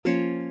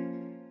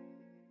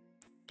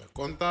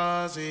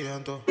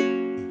Contagiando,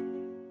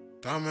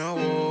 dame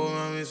agua,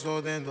 mami,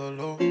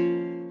 sodéndolo.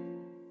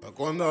 Está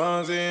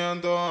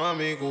contagiando a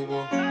mi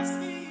cubo.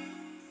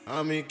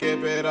 A mi que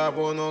espera,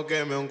 no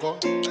que me onco.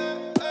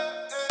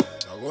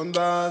 Está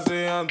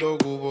contagiando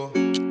cubo.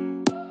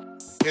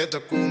 Que te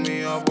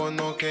comía,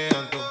 no que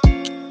ando.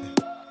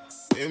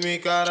 En mi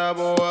cara,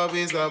 boa,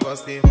 visa,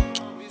 bastida.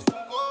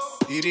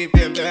 Y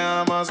repente,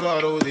 ama,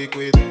 suaro, de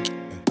cuido.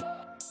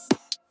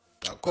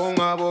 Está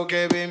con a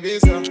boca, bien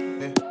visa.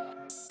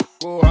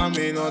 A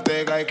mí no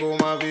te cae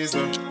como avisa.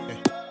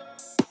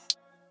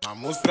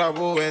 Vamos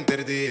trago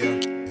entre día.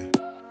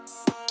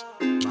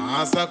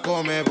 Hasta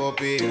come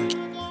bopia.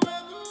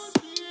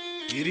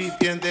 Y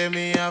repente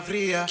mía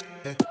fría.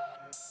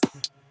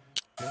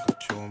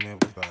 Cacho me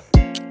gusta.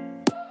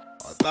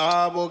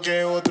 Hasta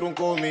boque otro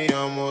con mi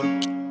amor.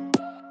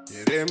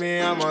 Quiere mi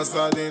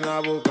amasada en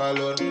la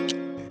calor.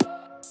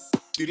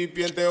 Y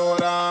repente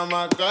ora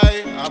ama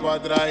cae.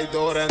 Abadra y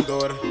dor en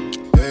dor.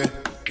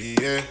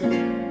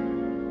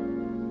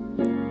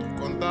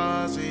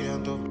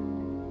 Contagiando,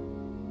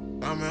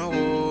 dame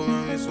agua,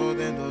 mami,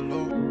 sodéndolo.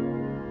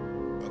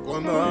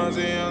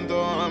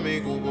 Contagiando a mi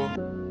cubo.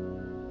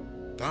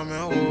 Dame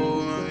agua,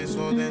 mami,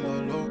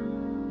 sodéndolo.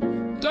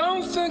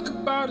 Don't think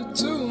about it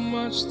too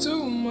much,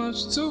 too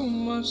much, too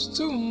much,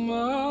 too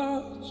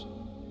much.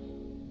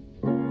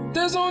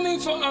 There's no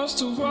need for us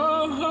to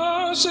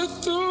rush it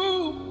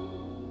through.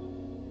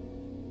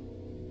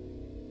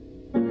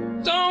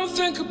 Don't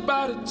think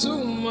about it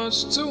too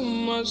much, too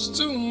much,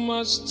 too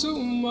much, too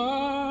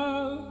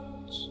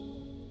much.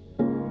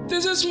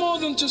 This is more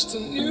than just a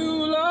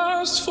new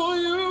lust for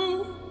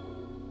you.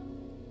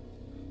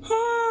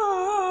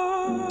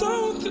 Oh,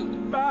 don't think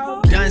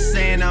about it. Done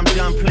saying I'm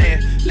done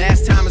playing.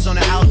 Last time is on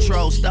the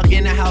outro. Stuck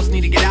in the house,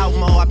 need to get out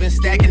more. I've been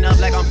stacking up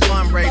like I'm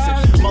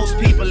fundraising. Most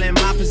people in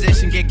my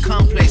position get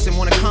complacent.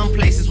 Wanna come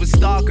places with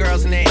star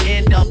girls and they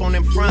end up on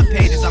them front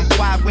pages. I'm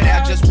quiet with it,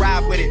 I just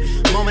ride with it.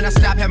 Moment I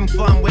stop having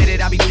fun with it,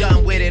 I'll be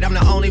done with it. I'm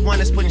the only one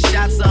that's putting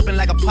shots up and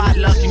like a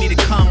potluck, you need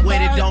to come with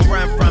it. Don't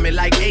run from it.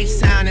 Like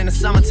H-Town in the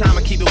summertime,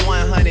 I keep it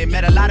 100.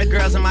 Met a lot of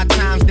girls in my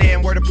times there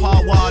and word of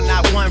Paul Wall,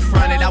 not one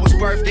fronted. I was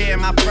birthed there in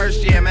my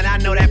first year, man, I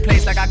know that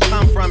place like I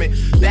come from it.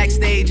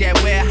 Backstage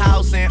at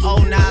Warehouse in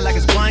 09 like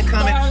it's one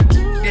coming.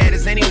 Yeah,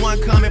 does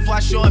anyone coming before I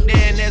show up there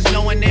and there's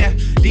no one there?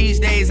 These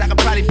days I could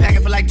probably pack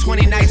it for like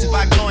 20 nights if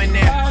I go in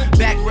there.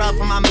 Back rub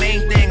for my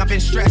main thing, I've been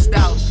stressed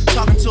out.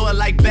 Talking to her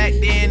like back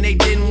then, they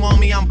didn't want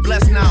me, I'm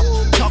blessed now.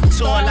 Talking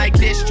to her like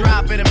this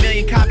drop and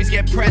 1,000,000 copies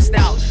get pressed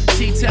out.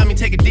 She tell me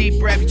take a deep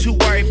breath, you too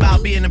worried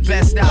about being the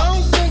best out.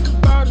 Don't think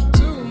about it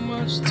too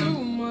much,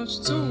 too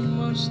much, too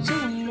much,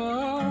 too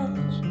much.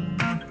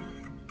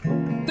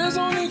 There's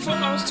no need for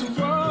us to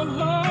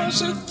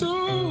rush it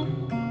through.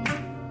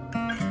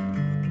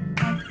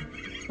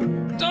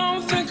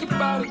 Don't think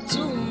about it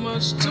too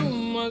much, too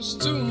much,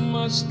 too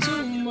much,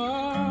 too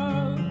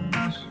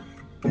much.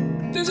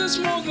 This is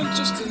more than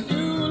just a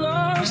new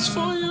lust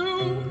for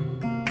you.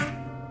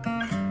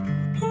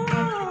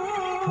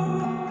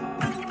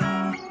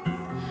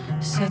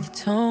 Set the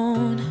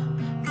tone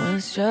when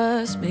it's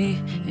just me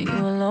and you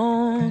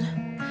alone.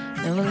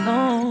 Never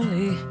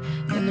lonely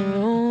in the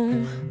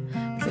room,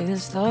 breathing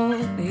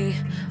slowly.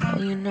 Oh,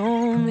 you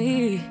know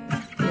me,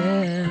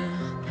 yeah.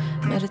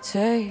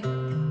 Meditate.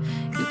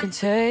 You can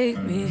take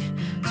me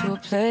to a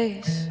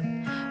place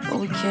where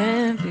we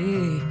can't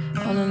be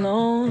all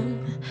alone.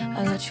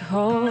 I let you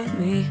hold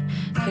me,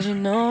 'cause you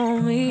know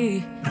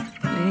me,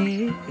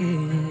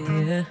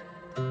 yeah.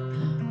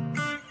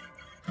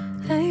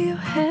 Lay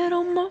your head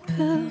on my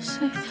pillow,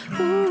 say,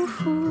 ooh.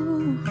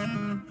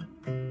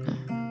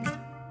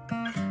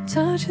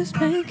 Touch is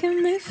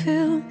making me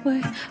feel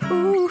away,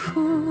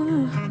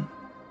 ooh.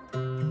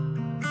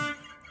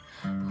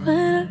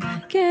 When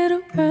I get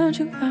around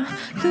you, I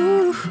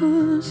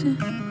lose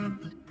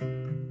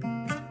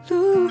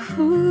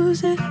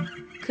it,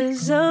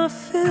 'cause I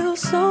feel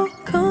so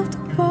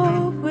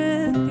comfortable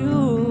with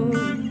you.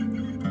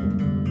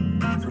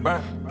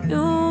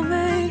 You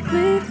make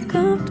me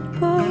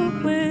comfortable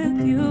with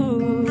you.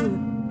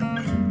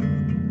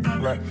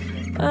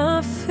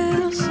 I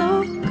feel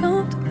so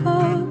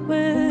comfortable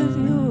with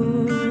you.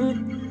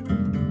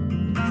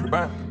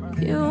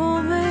 You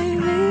make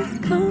me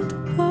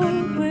comfortable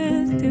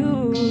with you.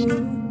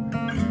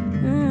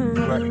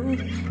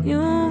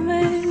 You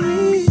make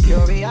me.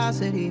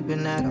 Curiosity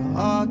been at an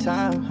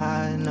all-time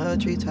high in the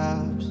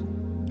treetops.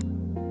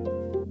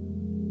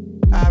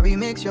 I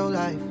remix your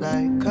life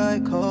like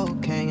cut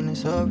cocaine,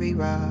 it's a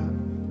rewrite.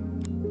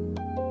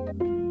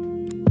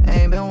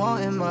 Ain't been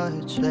wanting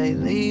much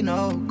lately,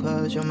 no,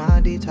 'cause you're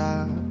my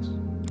detox.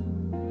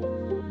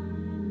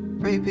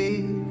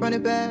 Repeat, run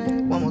it back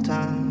one more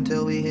time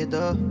till we hit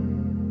the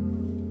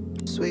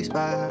sweet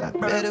spot.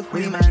 Bet if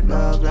we make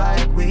love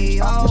like we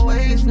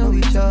always knew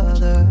each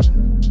other,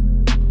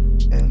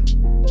 yeah.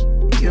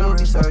 You'll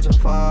be searching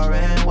far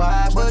and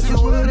wide, but you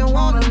wouldn't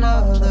want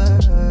another.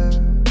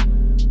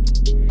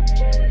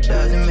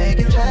 Doesn't make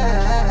you happy.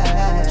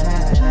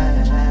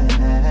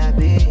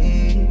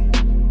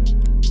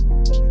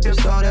 If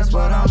so, that's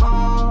what I'm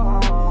on.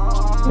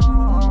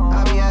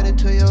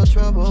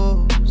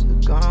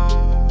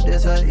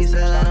 be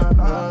selling a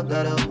love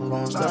letter. Who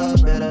gon'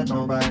 stuff better?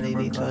 Nobody,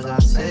 because I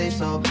say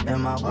so.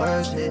 And my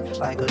words hit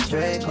like a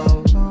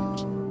Draco.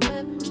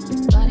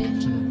 Body,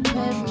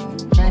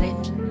 got it,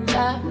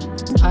 yeah,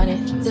 on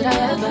it. Did I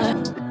ever?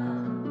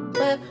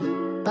 Whip,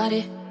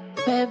 body,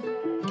 whip,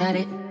 got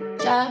it,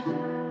 yeah,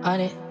 on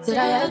it. Did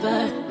I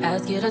ever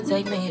ask you to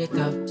take me to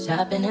go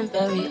shopping in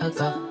Paris or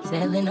go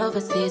sailing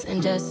overseas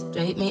and just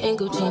drape me in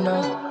Gucci?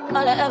 No.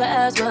 All I ever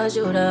asked was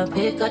you to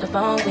pick up the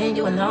phone when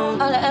you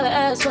alone. All I ever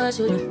asked was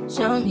you to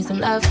show me some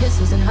love,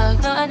 kisses and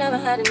hugs. No, I never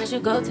had an issue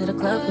go to the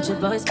club with your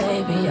boys,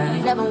 baby.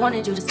 I never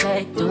wanted you to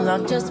stay too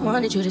long, just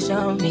wanted you to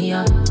show me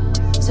up.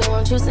 So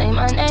won't you say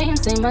my name,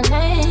 say my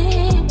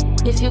name.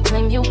 If you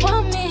claim you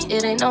want me,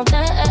 it ain't no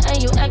that.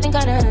 You acting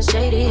kinda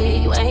shady.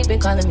 You ain't been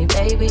calling me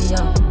baby,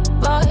 yo.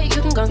 Boy,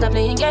 you can go stop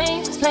playing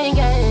games, playing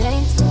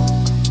games.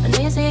 I know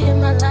you see it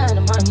in my line,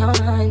 I'm on your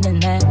mind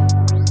and that.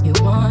 You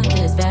want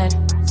this bad,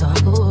 so I'm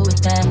cool with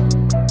that.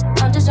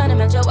 I'm just trying to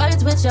match your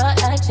words with your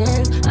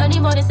actions. I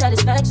need more than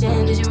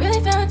satisfaction. Did you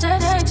really feel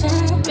that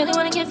action? Really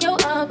wanna give you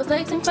up, but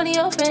flex in front of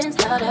your friends.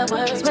 How that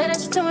works? Swear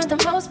that you're doing the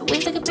most, but we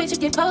take a picture,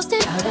 get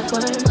posted. How that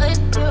works? Flip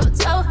through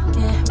toe,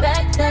 get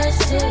back that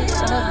shit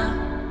up.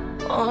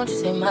 Won't you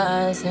say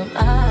my, say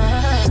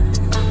my?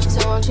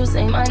 So won't you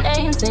say my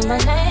name, say my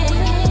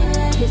name?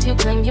 If you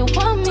claim you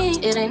want me,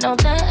 it ain't no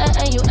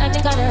that. You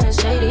acting kinda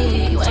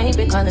shady. You ain't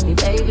been calling me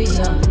baby,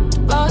 yo.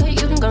 Boy,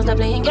 you can go stop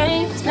playing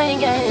games, playing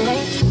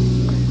games.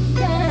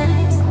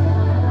 Games,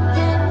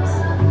 games,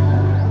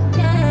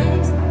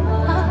 games,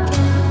 okay.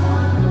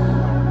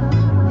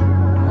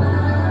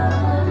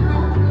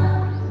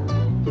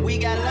 We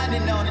got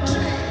London on the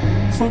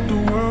train. Fuck the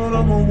world,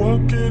 I'ma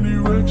walk in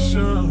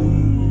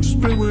erection.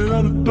 Spin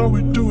without a thought,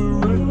 we do it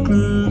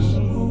reckless.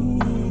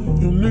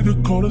 Your nigga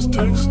called us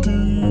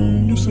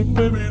texting. You said,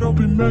 baby, don't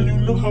be mad, you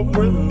know how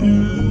Brett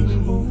is.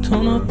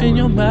 Don't open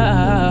your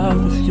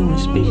mouth if you ain't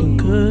speaking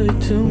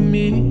good to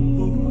me.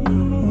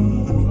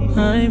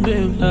 I ain't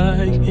built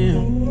like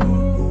him.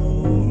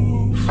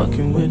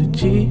 Fucking with a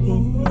G.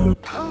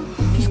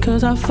 Just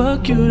cause I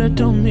fuck you, that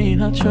don't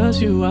mean I trust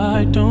you,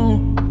 I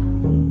don't.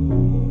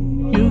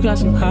 You got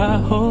some high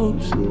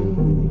hopes,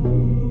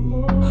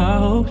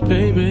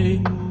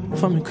 baby.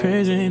 For me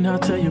crazy and I'll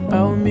tell you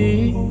about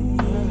me.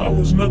 I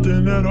was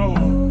nothing at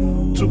all.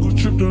 Took a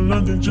trip to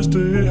London just to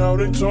hear how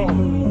they talk.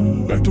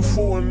 Back to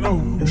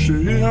 4-0, you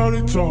should hear how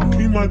they talk.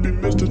 He might be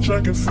Mr.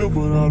 Track and Field,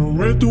 but I done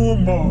ran through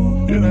them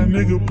all. Yeah, that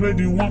nigga played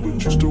D1, but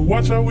just to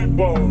watch how we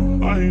ball.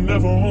 I ain't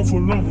never home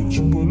for long, but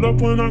you pull up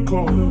when I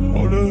call.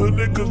 All the hood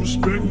niggas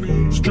respect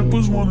me.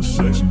 Strippers wanna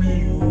sex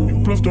me. You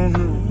bluffed on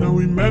him, now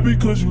we mad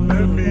because you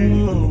let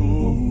me.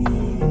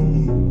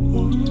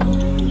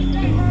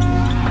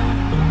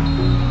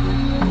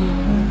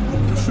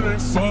 If it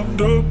ain't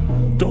fucked up,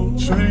 don't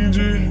change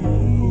it.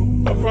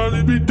 I'd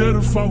probably be dead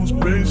if I was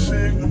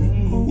basic.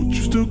 Would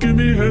you still give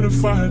me head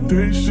if I had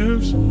day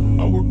shifts?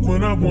 I work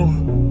when I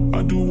want,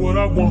 I do what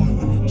I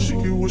want. She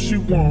get what she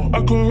want,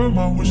 I call her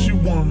my what she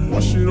want.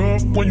 Wash it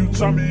off when you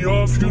tie me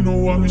off, you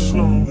know I be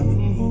slow.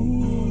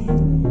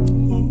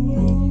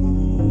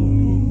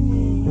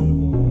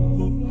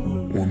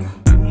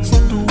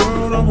 Fuck the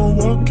world, I'ma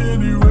walk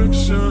in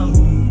erection.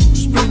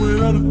 Spin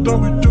without a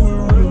thought, we do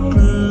it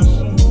reckless.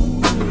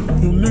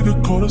 Your nigga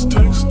called us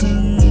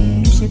texting.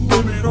 You said,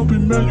 baby, don't be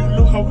mad, you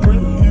know how Brett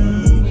is.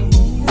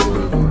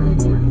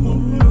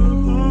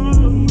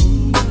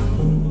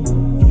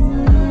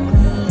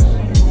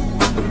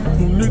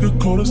 Your nigga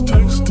called us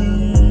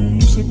texting.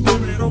 You said,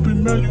 baby, don't be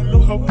mad, you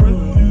know how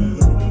Brett is.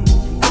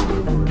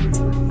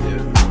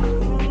 Yeah.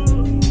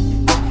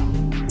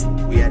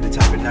 We had the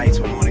type of nights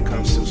when morning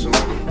comes too soon.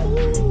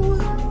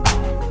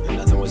 And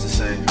nothing was the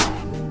same.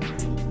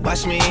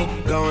 Watch me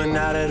going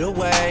out of the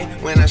way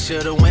when I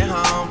should've went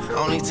home.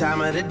 Only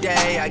time of the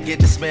day I get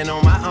to spend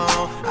on my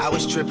own. I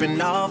was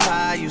tripping off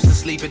high, used to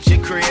sleep at your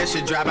crib.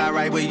 Should drop out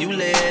right where you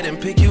live and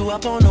pick you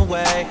up on the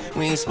way.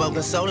 We ain't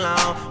spoken so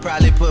long,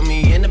 probably put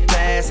me in the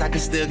past. I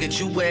can still get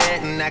you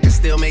wet and I can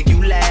still make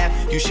you laugh.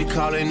 You should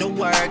call in to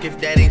work if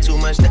that ain't too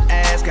much to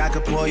ask. I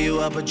could pour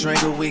you up a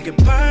drink or we could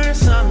burn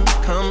something.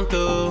 Come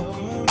through,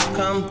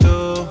 come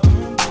through,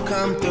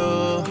 come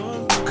through,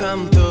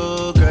 come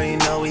through. Girl, you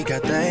know we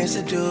got things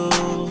to do.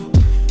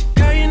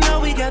 Girl, you know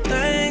we got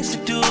things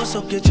to do.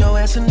 So get your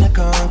ass in the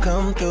car and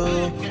come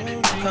through.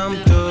 Come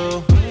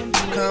through,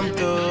 come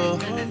through,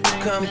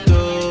 come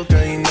through.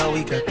 Girl, you know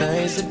we got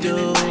things to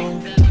do.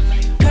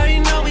 Girl,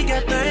 you know we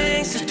got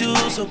things to do.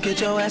 So get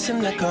your ass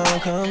in the car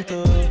and come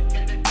through.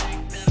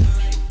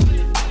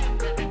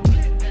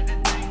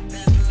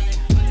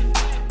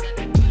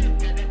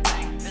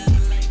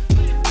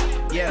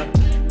 Yeah.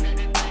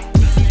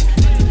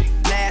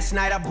 Last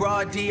night I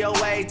brought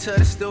DOA to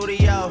the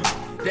studio.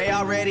 They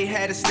already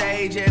had a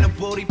stage and a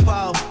booty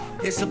pole.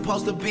 It's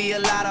supposed to be a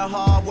lot of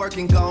hard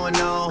working going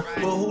on.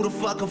 But who the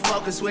fuck can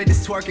focus with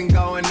this twerking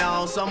going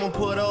on? Someone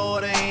put an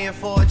order in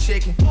for a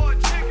chicken.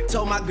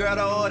 Told my girl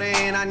to order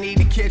in, I need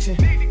the kitchen.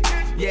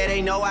 Yeah,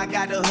 they know I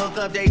got the hook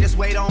up, they just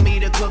wait on me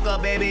to cook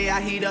up, baby. I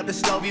heat up the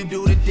stove, you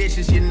do the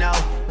dishes, you know.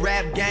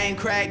 Rap game,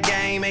 crack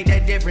game, ain't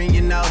that different,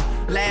 you know.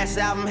 Last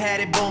album had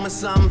it booming,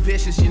 something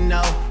vicious, you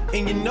know.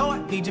 And you know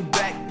I need you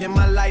back in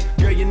my life.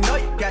 Girl, you know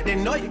you got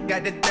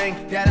that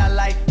thing that I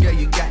like. Girl,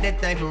 you got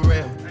that thing for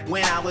real.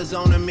 When I was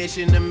on a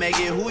mission to make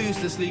it, who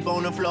used to sleep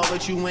on the floor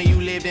but you when you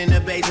lived in the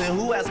basement?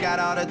 Who else got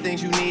all the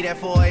things you need at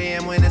 4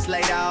 a.m. when it's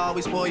late? I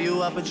always pour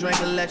you up a drink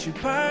and let you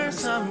burn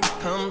some.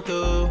 Come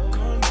through,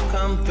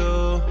 come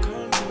through,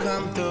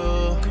 come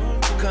through,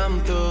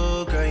 come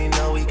through. Girl, you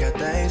know we got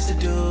things to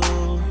do.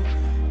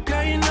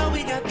 Girl, you know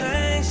we got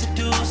things to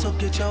do. So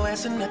get your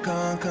ass in the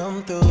car,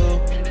 come through,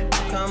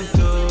 come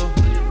through,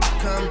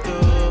 come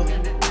through,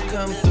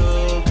 come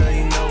through. Girl,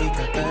 you know we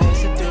got things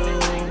to do.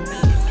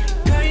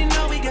 Girl, you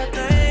know we got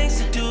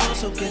things to do.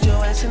 So get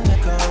your ass in the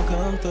car,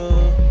 come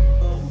through.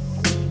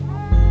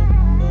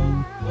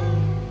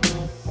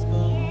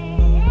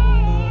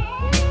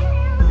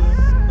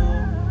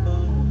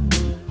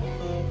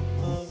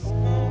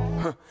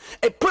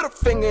 Hey, put a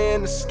finger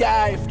in the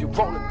sky if you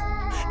want it.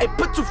 Hey,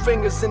 put 2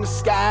 fingers in the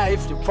sky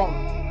if you want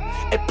it.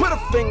 Hey, put a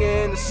finger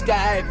in the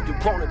sky if you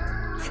want it.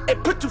 Hey,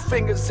 put 2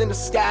 fingers in the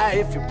sky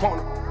if you want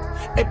it.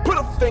 Hey, put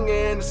a finger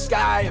in the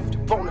sky if you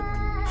want it.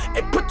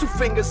 Hey, put 2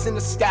 fingers in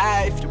the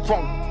sky if you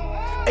want it.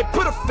 Hey,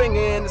 put a finger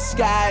in the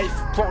sky if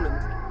you want it.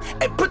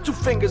 Hey, put 2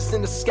 fingers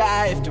in the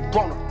sky if you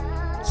want it.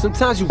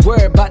 Sometimes you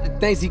worry about the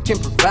things he can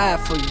provide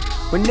for you.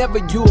 Whenever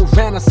you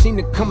around, I seem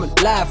to come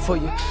alive for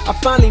you. I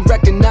finally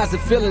recognize the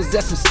feelings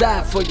that's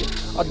inside for you.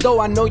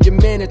 Although I know your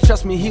man and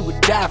trust me, he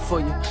would die for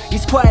you.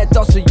 These quiet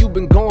thoughts of you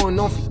been going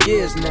on for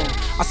years now.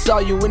 I saw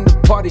you in the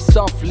party,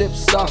 soft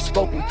lips, soft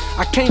spoken.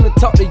 I came to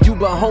talk to you,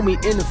 but homie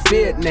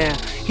interfered now.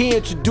 He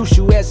introduced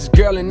you as his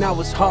girl and I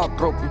was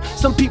heartbroken.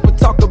 Some people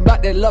talk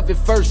about that love at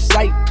first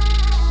sight.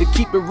 To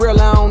keep it real,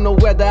 I don't know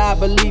whether I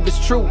believe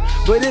it's true.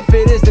 But if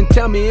it is, then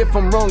tell me if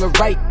I'm wrong or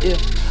right.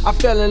 If I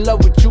fell in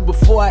love with you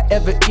before I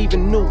ever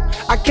even knew,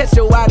 I catch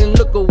your eye and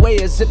look away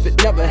as if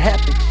it never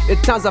happened.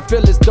 At times I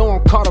feel as though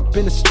I'm caught up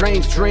in a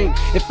strange dream.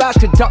 If I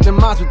could talk, then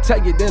minds would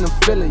tell you that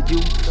I'm feeling you.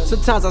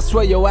 Sometimes I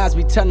swear your eyes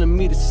be telling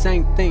me the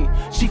same thing.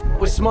 She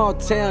with small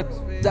town,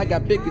 I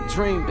got bigger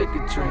dream,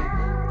 bigger dream.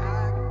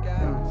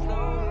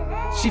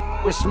 She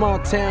with small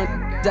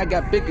town, I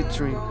got bigger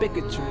dream,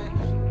 bigger dream.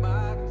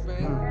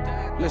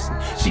 Listen,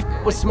 she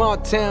with small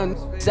town,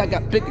 I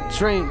got bigger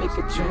dream,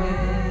 bigger dream.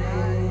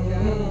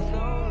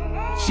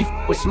 She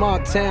with small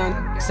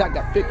town, I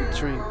got bigger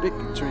dream,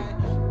 bigger dream.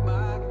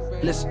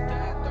 Listen.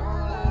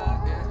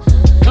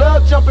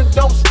 Club jumping,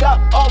 don't stop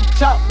off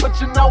top,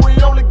 but you know we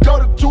only go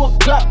to 2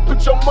 o'clock.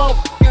 Put your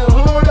motherfucking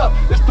hood up,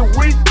 it's the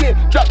weekend.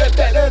 Drop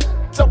that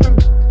something,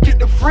 get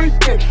the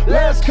freakin'.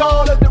 Last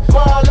call at the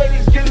bar,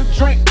 ladies get a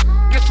drink.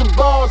 Get some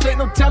balls, ain't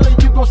no telling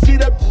you gon' see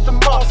that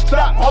tomorrow.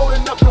 Stop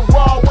holding up the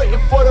wall, waiting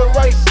for the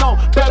right song.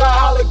 Better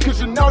holler,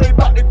 cause you know they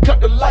about to cut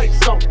the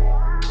lights on.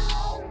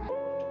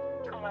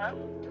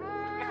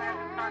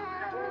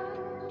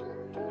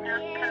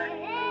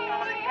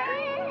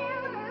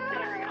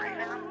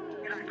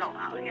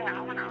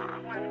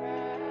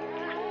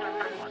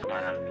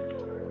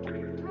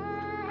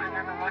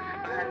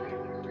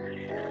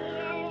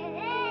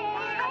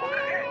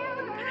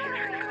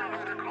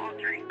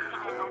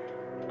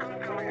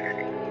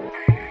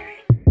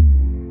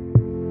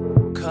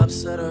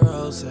 Cups of the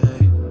rose,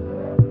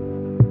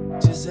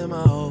 just in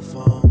my old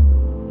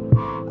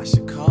phone. I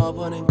should call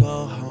one and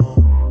go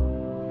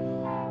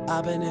home.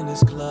 I've been in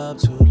this club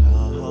too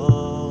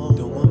long.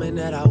 The woman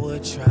that I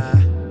would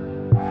try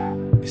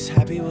is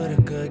happy with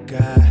a good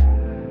guy,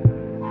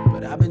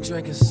 but I've been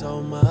drinking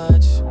so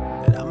much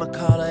that I'ma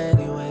call her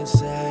anyway and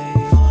say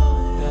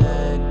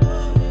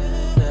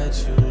that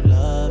you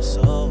love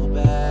so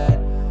bad.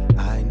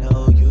 I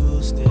know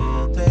you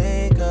still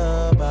think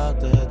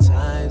about the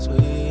times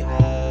we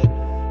had.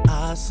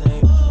 I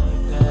say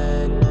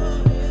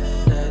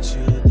that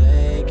you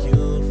think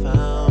you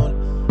found,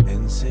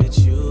 and since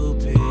you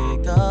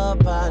picked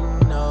up, I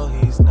know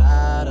he's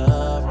not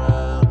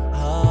around.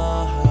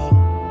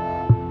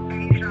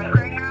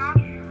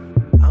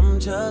 I'm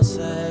just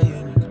saying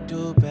you could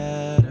do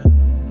better.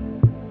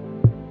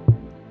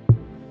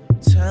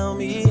 Tell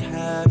me,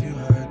 have you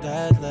heard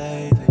that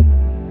lately?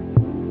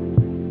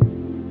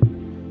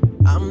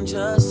 I'm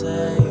just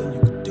saying you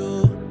could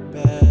do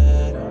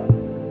better.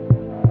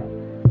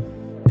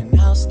 And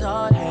I'll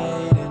start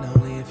hating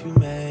only if you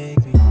make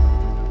me.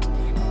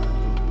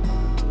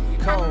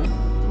 Cold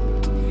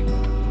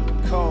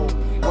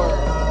world.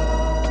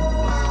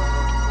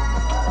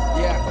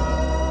 Yeah.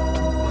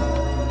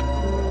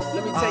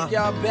 Let me take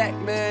y'all back,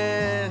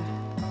 man.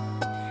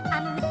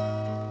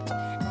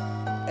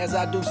 As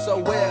I do so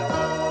well.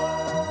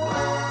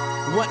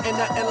 Wasn't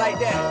nothing like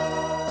that.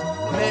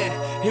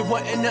 Man, it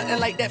wasn't nothing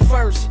like that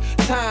first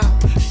time.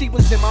 She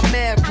was in my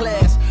math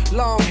class.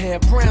 Long hair,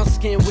 brown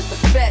skin with the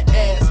fat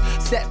ass.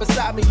 sat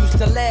beside me used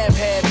to laugh,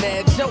 had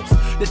mad jokes.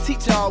 The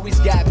teacher always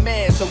got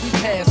mad, so we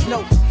passed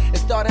notes. It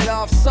started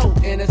off so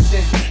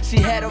innocent. She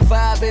had a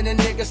vibe and a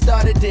nigga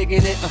started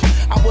digging it.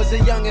 I was a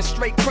young and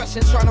straight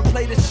crushing, trying to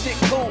play this shit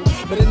cool.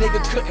 But a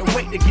nigga couldn't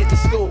wait to get to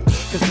school.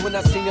 Cause when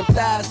I seen them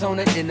thighs on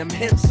her, and them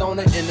hips on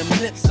her, and them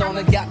lips on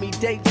her, got me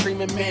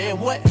daydreaming, man,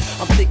 what?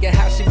 I'm thinking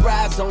how she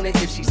rides on it,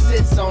 if she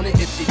sits on it,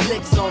 if she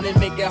licks on it,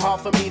 make it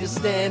hard for me to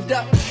stand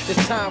up. As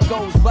time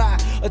goes by,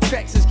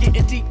 attractions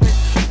getting deeper.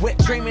 Wet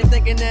dreaming,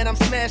 thinking that I'm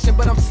smashing,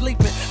 but I'm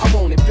sleeping. I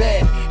want it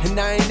bad, and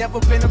I ain't never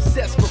been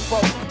obsessed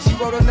before. She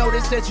wrote a note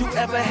that said, you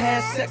ever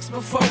had sex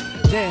before?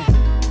 Damn,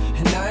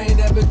 and I ain't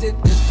ever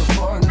did this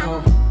before,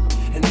 no.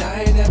 And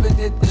I ain't ever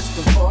did this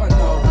before,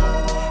 no.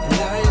 And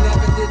I ain't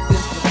never did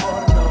this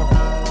before, no.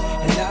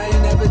 And I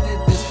ain't never did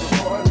this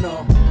before, no.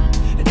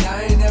 And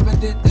I ain't never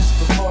did this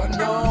before,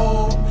 no.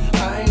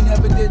 I ain't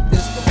never did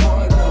this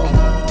before, no.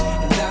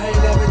 And I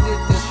ain't never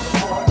did this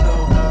before, no.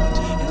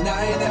 And I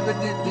ain't never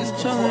did this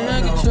before, no. Tell me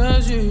I can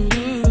trust you,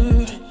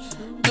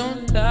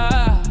 don't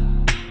lie.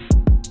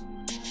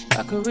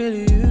 I could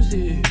really use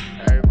it.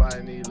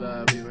 Everybody need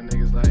love, even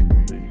niggas like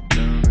me. You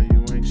down or you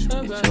ain't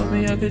sweet. You told me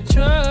I could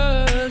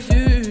trust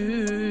you,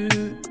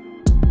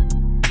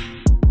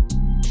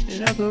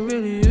 and I could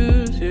really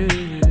use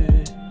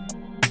it.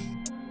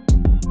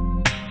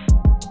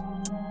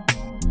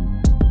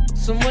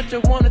 So much I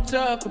wanna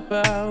talk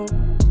about,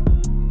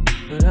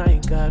 but I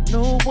ain't got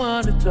no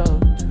one to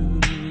talk to.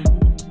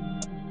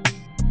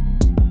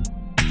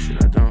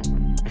 Shit, I don't.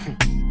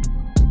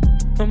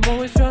 I'm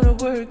always trying to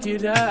work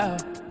it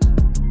out,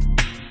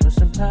 but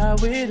somehow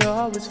it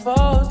always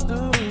falls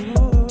through.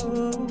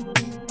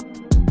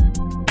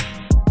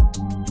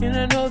 And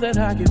I know that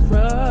I get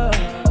rough,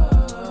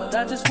 but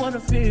I just wanna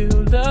feel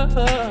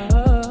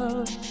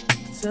love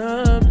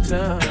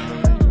sometimes.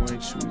 You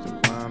ain't sweet, the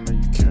wine, man,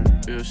 you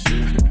can't feel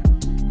shit.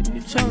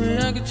 You told me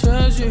I could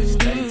trust you,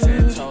 Stay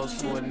 10 toes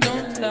for a nigga.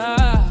 don't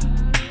lie.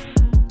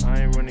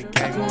 I ain't running I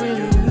game could on really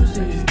you. use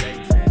it. Stay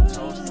 10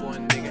 toes for a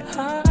nigga. I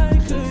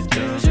could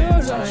use your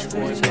life. You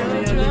told me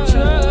I could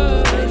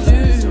trust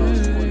you,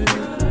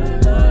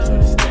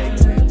 Stay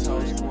 10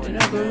 toes for a and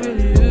I could nigga.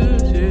 really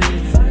use it.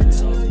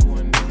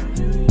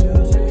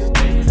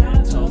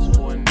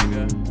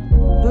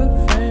 Good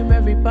fame,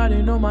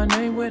 everybody know my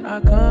name when I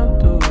come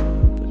through,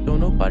 but don't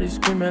nobody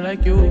screaming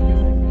like you.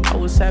 I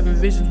was having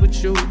visions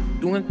with you,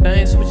 doing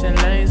things, switching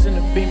lanes in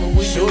the Beamer with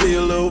you. Shorty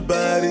a little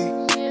body,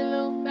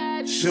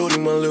 shorty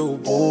my little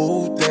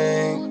boo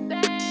thing,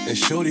 and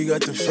shorty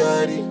got the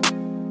fatty.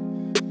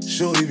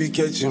 Shorty be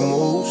catching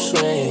mood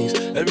swings.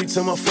 Every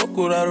time I fuck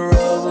without a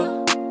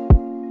rubber,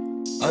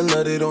 I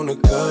nutted on the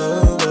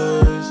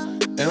covers,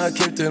 and I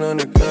kept it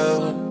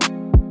undercover,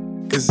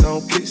 cause I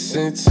don't kiss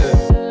and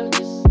tell.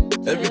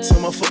 Every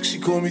time I fuck, she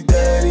call me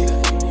daddy.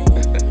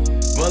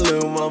 My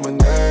little mama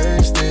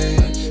nasty.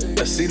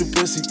 I see the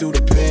pussy through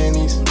the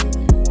panties.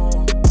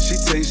 She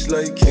tastes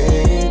like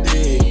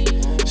candy.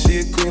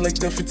 She a queen like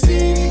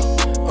Nefertiti.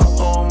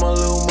 My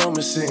little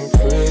mama sitting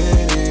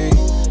pretty,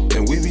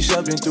 and we be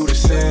shopping through the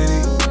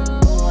city.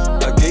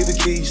 I gave the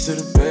keys to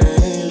the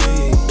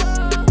Bentley.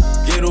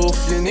 Get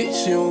off your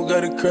knees, you don't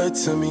gotta cry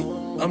to me.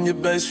 I'm your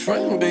best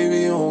friend, baby,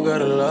 you don't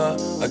gotta lie.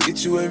 I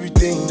get you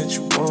everything that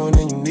you want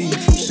and you need,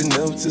 from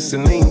Chanel to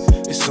Celine.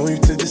 It's on you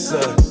to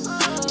decide.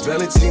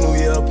 Valentino,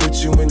 yeah, I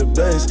put you in the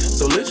best.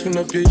 So lifting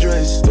up your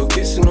dress, start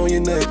kissing on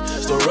your neck,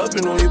 start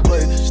rubbing on your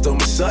butt, start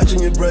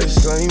massaging your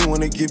breasts. I ain't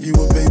wanna give you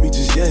a baby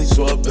just yet,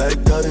 so I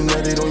backed out and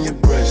had it on your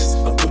breast.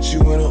 I put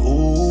you in an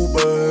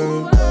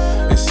Uber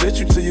and sent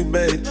you to your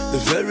bed. The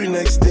very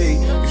next day,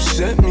 you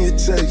sent me a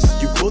text.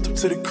 You pulled up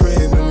to the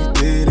crib and we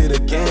did it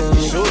again.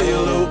 Shorty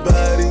a little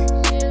body,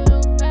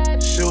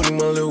 shorty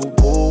my little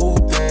boo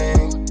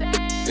thing,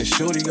 and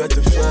shorty got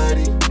the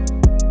fatty.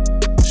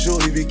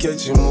 Shorty be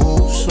catching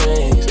mood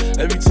swings.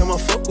 Every time I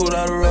fuck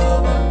without a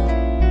rubber,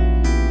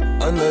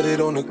 I nutted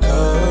on the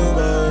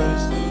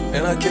covers,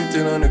 and I kept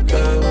it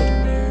undercover,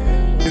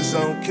 cause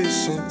I don't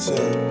kiss and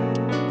tell.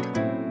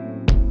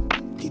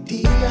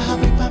 Ti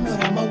habli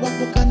panorama,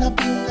 guapo ka na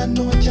una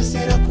noche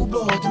sera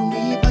kubo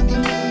drumi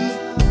pandemi.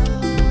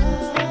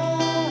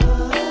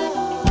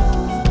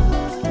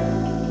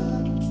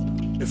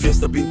 En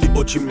fiesta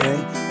 28 mei,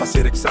 pa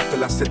ser exacto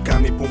el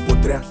acercarme por un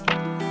potrear.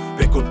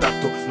 Pe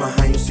contacto, mas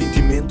hay un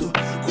sentimiento,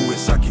 cu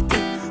esa que te,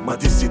 ma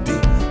decidi,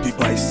 di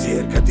vai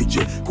cerca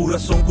DJ,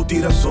 corazón cu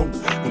tirazón,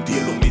 un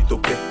día lo me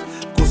toqué.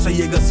 Cosa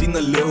llega sin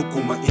el leo,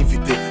 como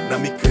invité, na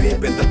mi cree,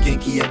 penta quien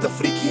quieta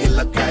friki en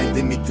la calle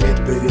de mi tre,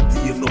 per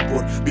dir no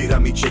por, vira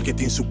mi cheque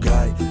tin su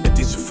gai, et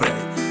in su frei,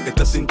 et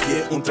a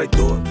sentir un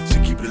traidor,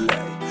 se chibre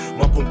lei,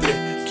 ma pontre,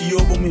 que yo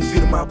vou me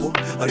firmavo,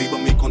 arriba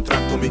mi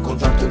contrato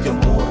de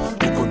amor,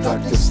 un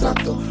contacto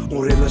extracto,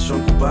 un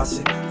relación cu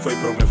base, foi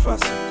pro me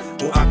fácil.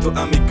 Un acto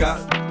amical,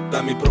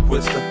 da mi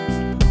propuesta.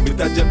 Mi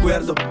estás de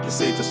acuerdo,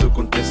 aceita su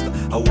contesta.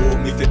 A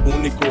mi te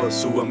único, a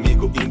su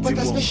amigo íntimo.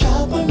 Quanto è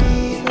special per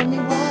me, lo mi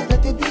guarda,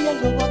 te dia,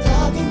 lo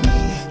guarda di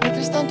me.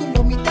 Mentre tanto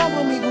lo mi tavo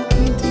amigo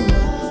intimo.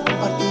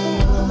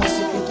 Compartindo más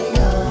secreto y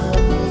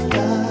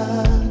amiga.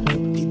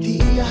 Ti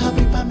dia,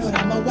 abri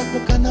panorama, guapo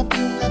una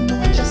più una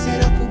noche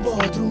sera cu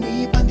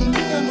bodrumi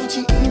pandemia non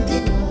ci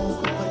intimo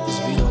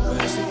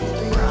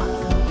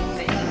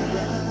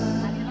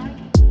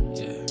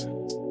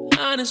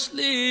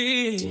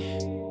Honestly,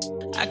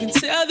 I can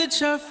tell that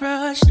you're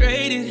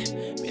frustrated.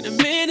 Been a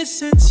minute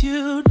since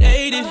you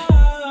dated.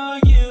 Oh,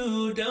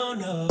 you don't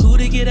know who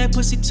to get that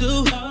pussy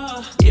to.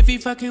 If he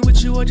fucking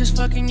with you or just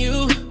fucking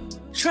you.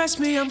 Trust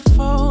me, I'm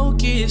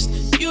focused.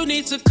 You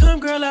need to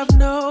come, girl, I've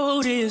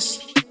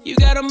noticed. You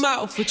got a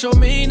mouth with your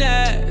mean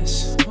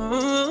ass.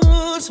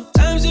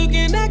 Sometimes you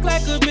can act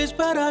like a bitch,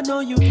 but I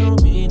know you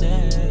don't mean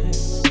it.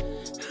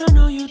 I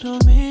know you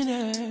don't mean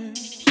it.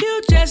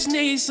 You just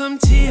need some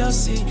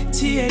TLC,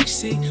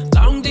 THC,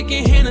 long dick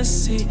and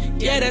Hennessy.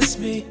 Yeah, that's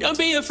me. Don't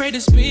be afraid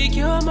to speak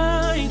your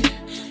mind.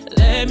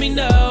 Let me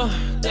know,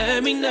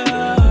 let me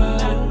know.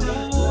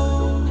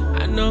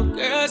 I know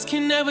girls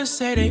can never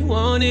say they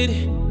want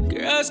it.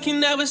 Girls can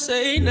never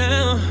say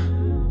now.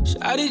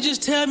 Shawty,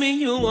 just tell me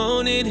you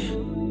want it.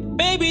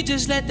 Baby,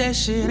 just let that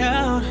shit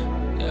out.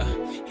 Yeah,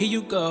 here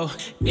you go.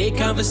 Big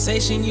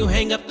conversation, you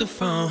hang up the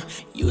phone.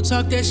 You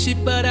talk that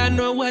shit, but I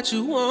know what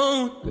you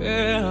want,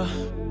 girl.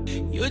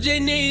 You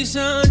just need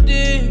some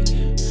dick.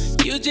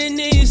 You just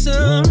need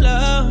some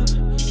love.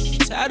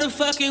 Tired of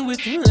fucking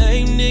with them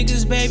lame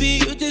niggas, baby.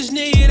 You just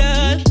need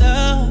a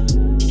love.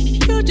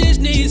 You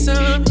just need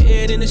some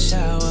head in the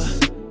shower.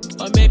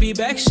 Or maybe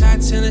back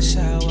shots in the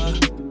shower.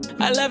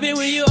 I love it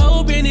when you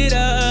open it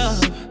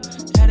up.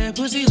 Got that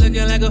pussy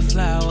looking like a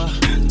flower.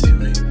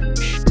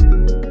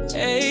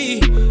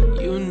 Hey,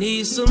 you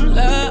need some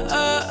love.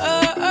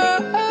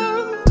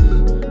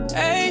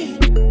 Hey,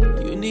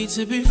 you need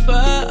to be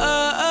fucked.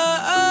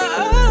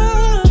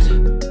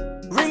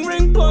 Ring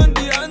ring pon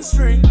the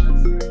hands-free.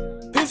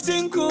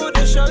 15 cool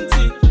the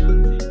shanty.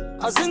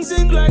 I zing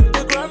zing like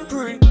the Grand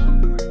Prix.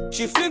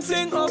 She fling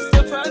fling off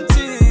the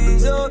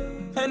panties, oh,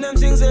 and them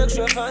things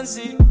extra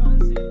fancy.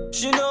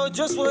 She know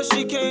just what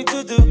she came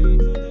to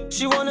do.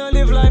 She wanna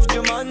live life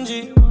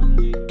Jumanji.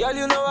 Girl,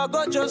 you know I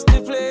got just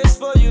the place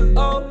for you.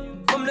 Oh,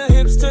 from the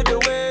hips to the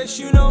waist,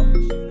 you know.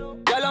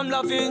 Girl, I'm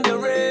loving the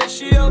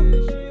ratio.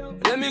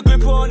 Let me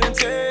grip on and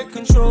take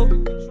control.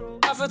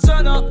 I have to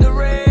turn up the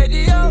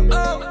radio.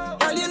 Oh,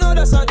 girl, you know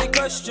that's not the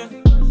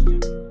question.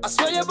 I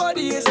swear your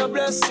body is a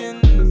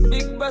blessing.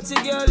 Big body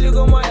girl, you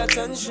got my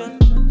attention.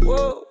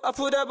 Whoa, I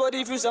put that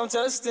body through some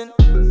testing.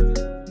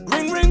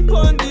 Ring ring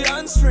pon the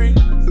hands-free.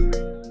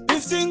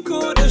 15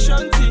 cool the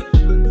shanty.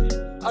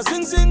 I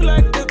zing zing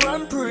like the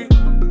Grand Prix.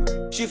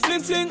 She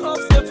fling fling off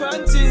the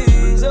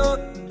panties, oh,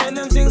 and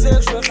them things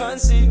extra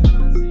fancy.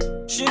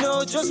 She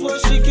know just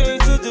what she came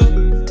to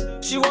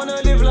do. She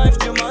wanna live life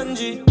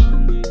Jumanji.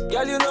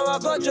 Girl, you know I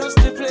got just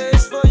the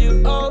place for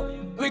you. Oh,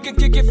 we can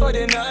kick it for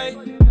the night.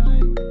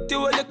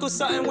 Do a little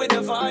something with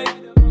the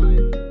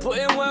vibe. Put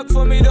in work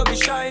for me, don't be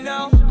shy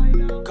now.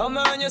 Come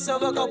on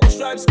yourself a couple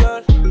stripes,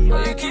 girl.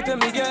 Oh, you keeping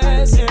me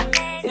guessing.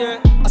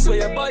 Yeah, I swear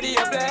your body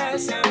a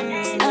blessing.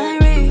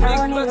 Big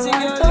body girl,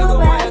 you got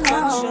my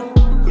attention.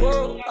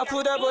 Whoa, I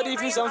put that body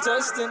through some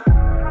testing.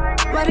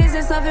 What is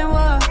this love and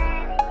war?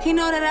 He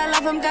know that I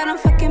love him, got him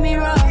fucking me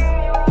raw.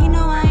 He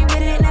know I ain't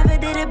with it, never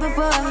did it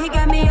before. He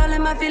got me all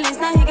in my feelings,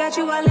 now he got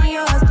you all in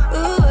yours.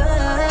 Ooh,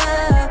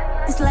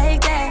 it's like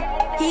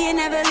that. He ain't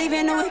never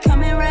leaving, no, he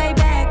coming right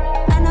back.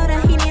 I know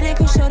that he need it,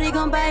 cause shorty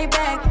gon' bite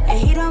back. And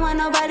he don't want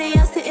nobody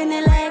else sitting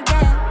it like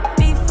that.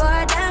 Before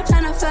I die, I'm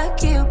tryna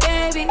fuck you,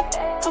 baby.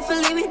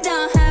 Hopefully we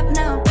don't have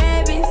no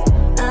babies.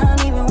 I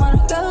don't even wanna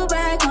go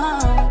back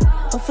home.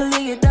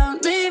 Hopefully you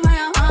don't leave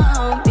my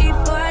home.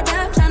 Before I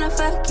die, I'm tryna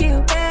fuck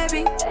you,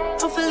 baby.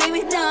 Hopefully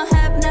we don't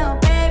have no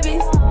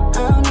babies.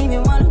 I don't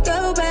even wanna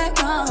go back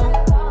home.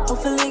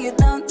 Hopefully you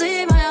don't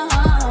leave my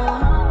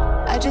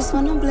home. I just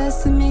wanna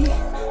bless me.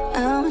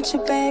 I want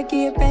your bag, give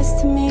your best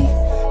to me.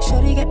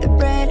 Shorty got the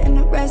bread and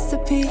the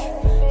recipe.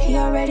 He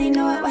already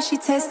know it while she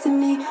testing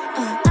me.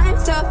 I'm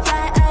so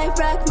fly, I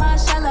rock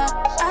mashallah.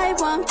 I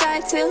won't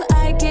die till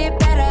I get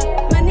better.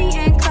 Money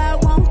and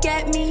clout won't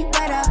get me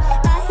better.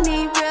 I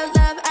need real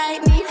love, I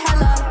need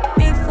hella.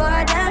 Before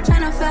I die, I'm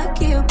tryna fuck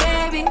you,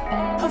 baby.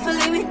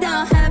 Hopefully we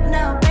don't have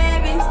no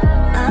babies.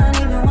 I don't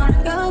even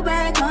wanna go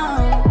back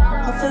home.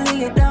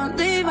 Hopefully you don't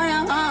leave my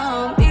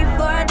home.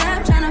 Before I die,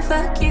 I'm tryna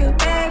fuck you,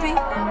 baby.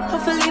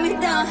 Hopefully we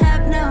don't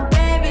have no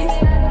babies.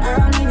 I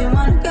don't even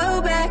wanna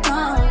go back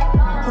home.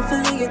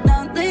 Hopefully you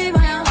don't leave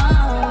my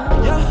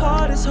home. Your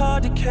heart is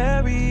hard to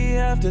carry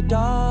after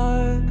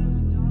dark.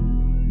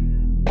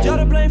 You're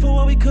to blame for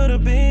what we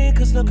could've been,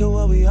 cause look at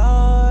what we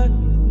are.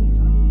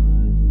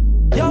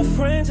 Your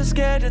friends are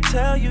scared to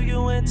tell you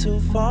you went too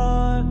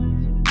far.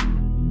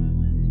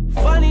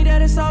 Funny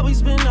that it's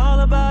always been all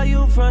about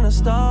you from the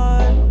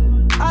start.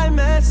 I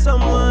met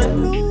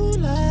someone new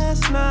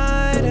last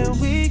night and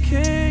we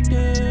kicked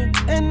it.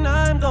 And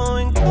I'm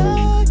going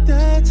back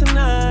there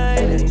tonight.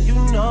 And you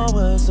know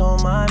what's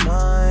on my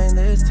mind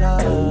this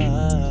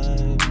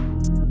time.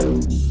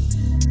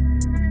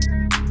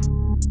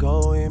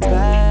 Going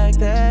back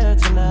there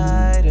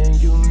tonight. And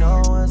you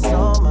know what's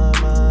on my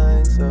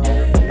mind. So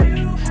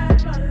you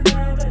had my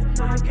love and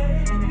I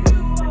gave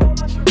you all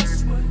my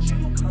trust. Would you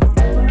come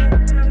back?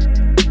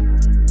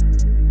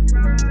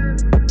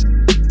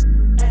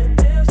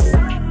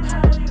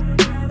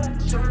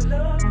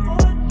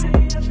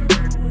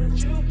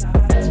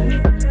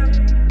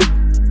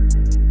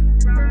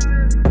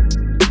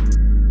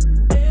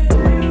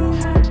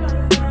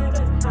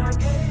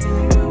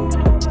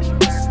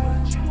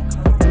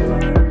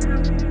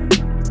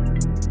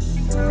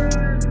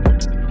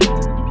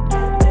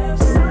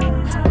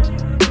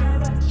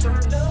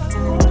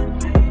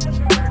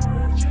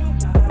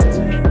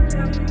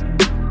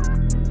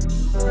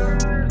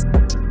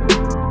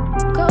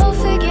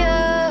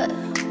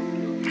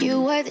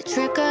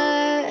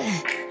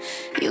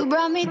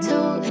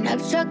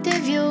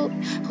 unproductive you.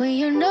 When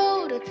you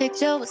knew the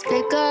picture was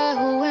bigger,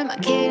 who am I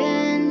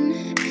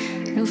kidding?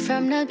 Knew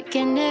from the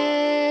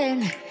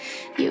beginning.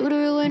 You'd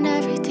ruin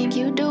everything,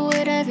 you do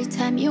it every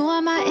time. You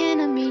are my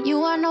enemy,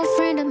 you are no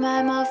friend of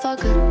mine,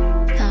 motherfucker.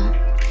 No,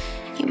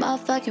 you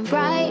motherfucking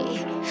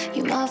right.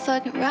 You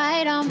motherfucking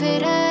right, I'm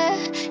bitter.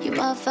 You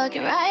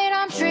motherfucking right,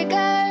 I'm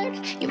triggered.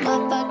 You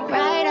motherfucking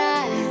right,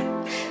 I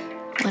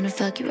wanna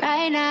fuck you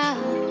right now.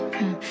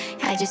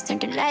 I just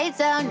turned the lights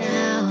out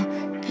now.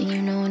 And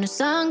you know when the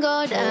sun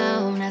go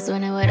down, that's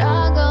when it would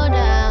all go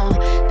down.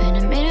 Been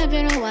a minute,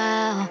 been a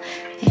while.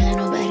 Ain't let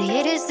nobody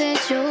hit it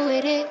since you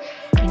with it.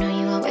 You know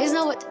you always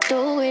know what to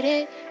do with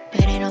it.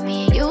 But ain't on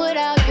me and you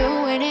without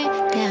you in it.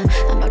 Damn,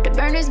 I'm about to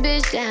burn this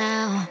bitch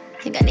down.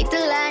 Think I need to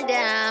lie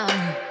down.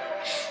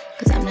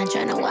 Cause I'm not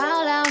tryna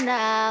wild out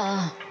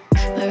now.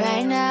 But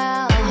right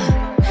now,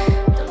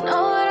 don't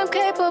know what I'm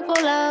capable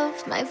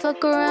of. Might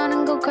fuck around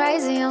and go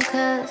crazy on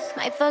cuz.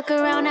 Might fuck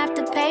around, have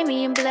to pay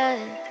me in blood.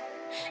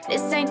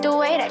 This ain't the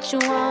way that you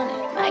want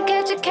it. Might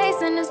catch a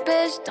case in this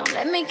bitch. Don't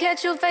let me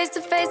catch you face to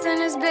face in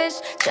this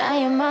bitch.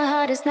 Trying my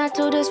hardest not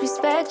to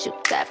disrespect you.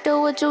 After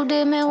what you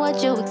did, man,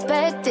 what you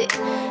expected.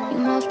 You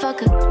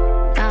motherfucker,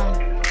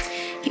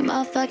 you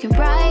motherfucking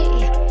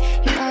right.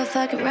 You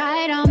motherfucking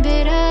right, I'm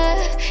bitter.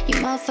 You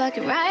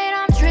motherfucking right,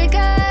 I'm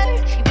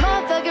triggered. You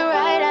motherfucking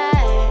right,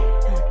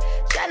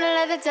 tryna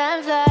let the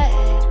time fly.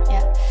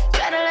 Yeah,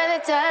 tryna let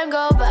the time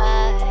go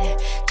by.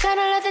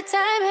 Tryna let the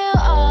time heal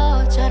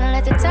all. Tryna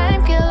let the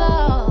time kill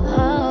all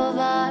of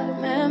our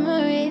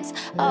memories.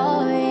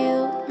 All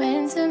you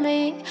meant to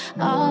me.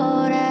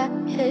 All that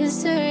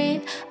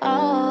history.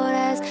 All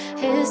that's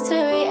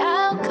history.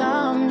 I'll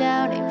calm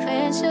down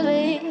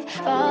eventually.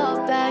 Fall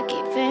back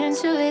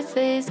eventually.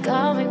 Please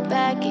call me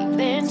back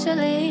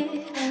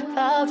eventually.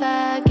 Fall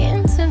back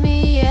into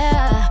me,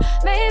 yeah.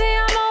 Maybe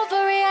I'm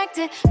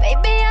overreacting.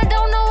 Maybe I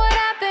don't know what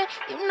happened.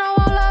 You know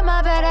all of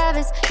my bad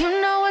habits. You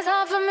know it's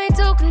hard for me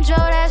to control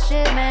that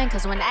shit, man.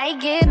 Cause when I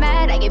get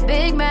mad, I get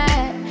big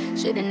mad.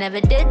 Should've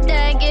never did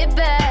that, get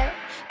back.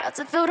 About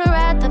to feel the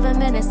wrath of a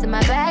menace in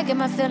my bag and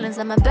my feelings.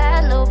 I'm a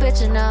bad little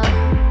bitch, you know.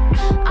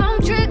 I'm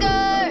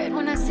triggered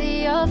when I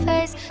see your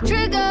face.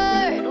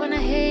 Triggered when I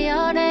hear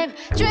your name.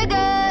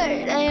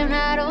 Triggered, I am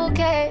not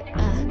okay.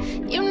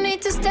 You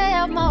need to stay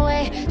out my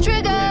way.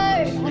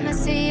 Triggered when I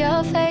see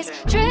your face.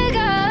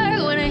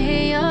 Triggered when I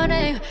hear your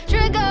name.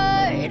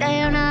 Triggered, I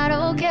am not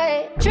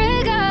okay.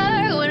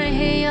 Triggered when I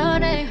hear your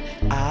name.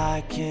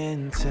 I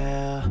can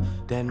tell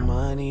that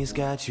money's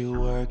got you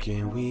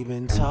working. We've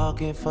been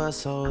talking for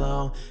so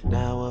long.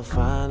 Now we're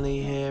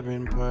finally here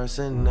in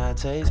person. I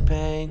taste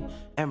pain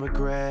and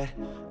regret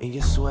in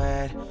your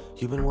sweat.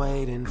 You've been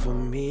waiting for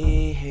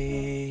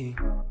me.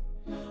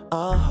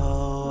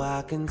 Oh,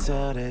 I can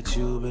tell that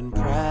you've been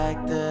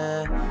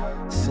practicing.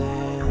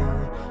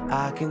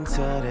 I can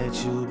tell that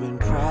you've been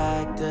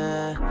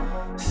practicing.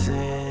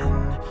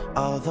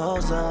 All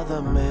those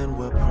other men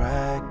will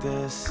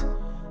practice.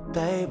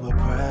 They will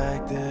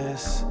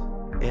practice.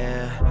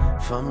 Yeah,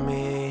 for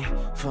me,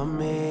 for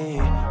me,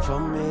 for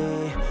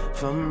me,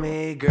 for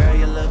me. Girl,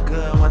 you look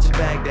good, want you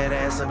back that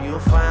ass up. You a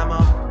fine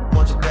motherfucker,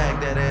 want you back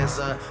that ass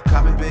up.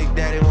 Call me Big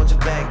Daddy, want you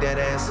back that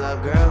ass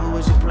up. Girl, who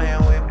was you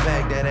playing with?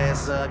 Back that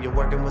ass up. You're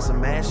working with some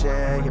mash,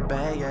 yeah, you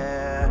bad,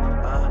 yeah.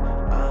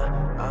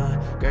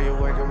 Girl,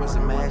 you're working with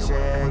some mash,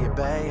 yeah, you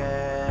bad,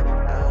 yeah.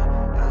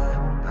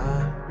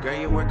 Girl,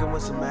 you're working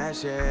with some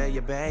mash, yeah,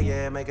 you bad,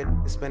 yeah. Make a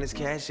spend his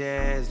cash,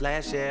 yeah, his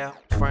last year.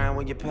 Frying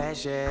when you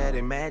pass, yeah,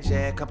 they mad,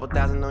 yeah. Couple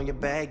thousand on your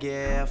bag,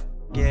 yeah.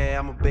 Yeah,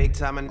 I'm a big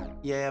time and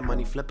yeah,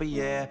 money flipper,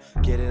 yeah.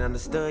 Get it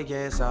understood,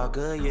 yeah, it's all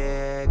good,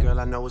 yeah. Girl,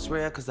 I know it's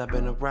real, cause I've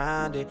been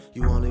around it.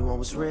 You only want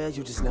what's real,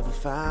 you just never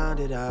found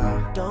it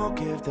out. Don't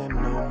give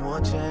them no more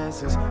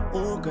chances.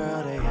 Ooh,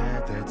 girl, they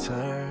had their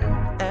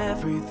turn.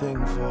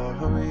 Everything for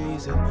a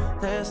reason.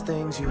 There's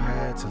things you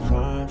had to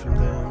learn from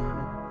them.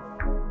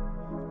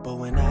 But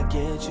when I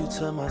get you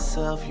to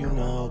myself, you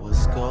know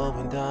what's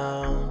going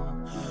down.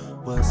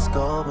 What's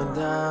going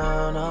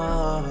down,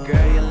 oh.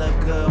 Girl, you look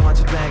good, want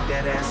you back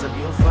that ass up.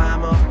 You a fine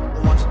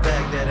motherfucker, want you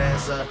back that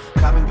ass up.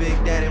 Call me Big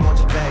Daddy, want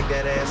you back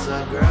that ass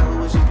up. Girl, who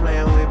was you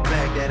playing with?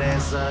 Back that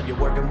ass up. You're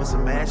working with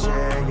some mash,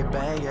 yeah, you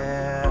bad,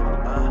 yeah.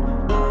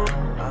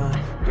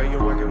 Girl,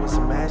 you're working with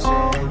some mash,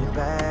 yeah, you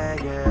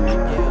bad,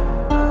 yeah.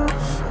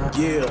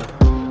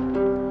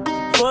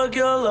 Fuck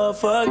your love,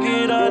 fuck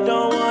it, I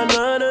don't want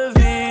none of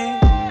it.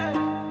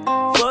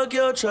 Fuck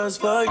your trust,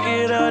 fuck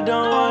it, I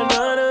don't want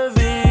none of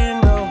it.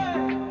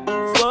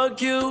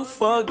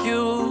 Fuck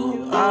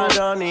you, I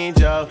don't need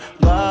your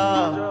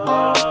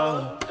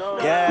love,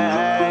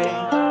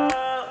 yeah.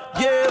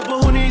 Yeah,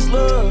 but who needs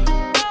love?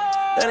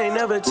 That ain't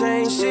never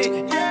changed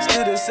shit.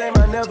 Still the same,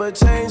 I never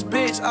changed,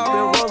 bitch. I've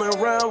been rolling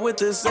around with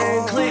the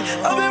same clique.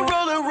 I've been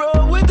rolling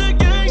around with the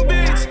gang,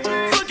 bitch.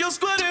 Fuck your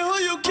squad and who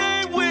you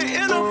came with.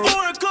 In a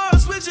foreign car,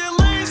 switching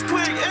lanes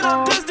quick. And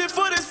I'm destined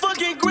for this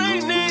fucking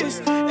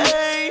greatness,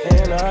 ayy.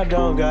 And I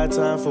don't got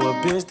time for a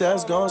bitch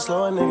that's gon'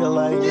 slow a nigga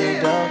like me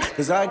down.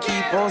 Cause I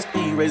keep on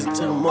speed racing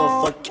to the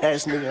motherfucking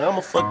cash, nigga. I'm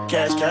a fucking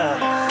cash cow.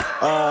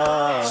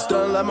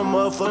 Stuntin' like my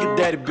motherfucking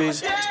daddy,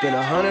 bitch. Spend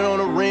 100 on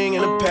a ring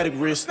and a paddock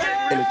wrist.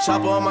 And the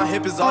chopper on my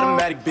hip is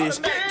automatic,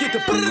 bitch. Get the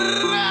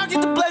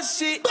blessed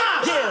shit,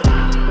 yeah.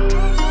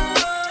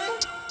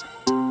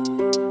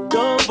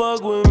 Don't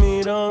fuck with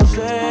me, don't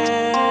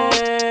say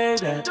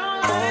that.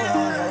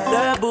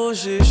 That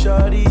bullshit,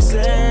 shawty,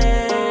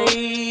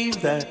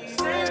 save that.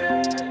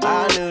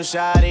 I knew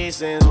shawty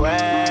since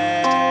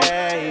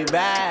way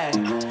back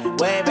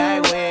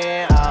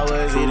when I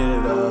was eating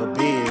it up,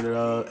 beating it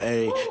up,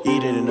 ayy.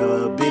 Eating it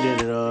up, beating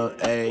it up,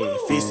 ayy.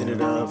 Feasting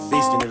it up,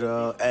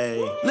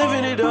 ayy.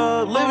 Living it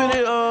up,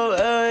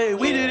 ayy.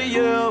 We did it,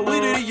 yeah,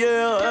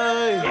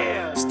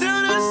 ayy.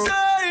 Still the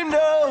same,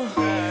 though.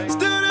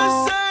 Still the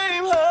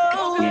same,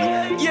 ho.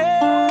 Yeah.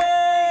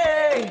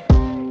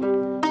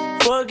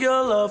 Fuck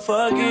your love,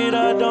 fuck it,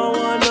 I don't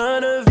want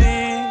none of it.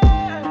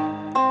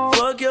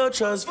 Fuck your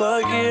trust,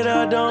 fuck it,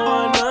 I don't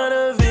want none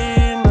of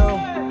it, no.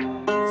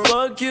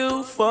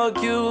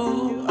 Fuck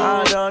you,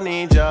 I don't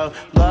need your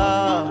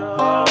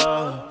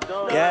love,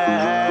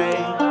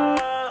 yeah.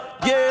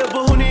 Yeah,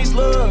 but who needs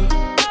love?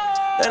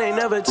 That ain't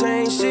never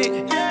changed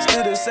shit.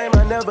 Still the same,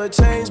 I never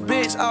changed,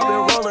 bitch. I've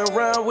been rolling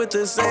around with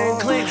the same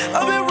clique.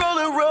 I've been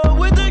rolling around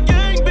with the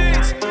gang,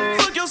 bitch.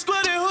 Fuck your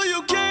squad and who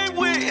you came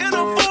with. In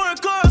a foreign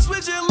car,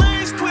 switching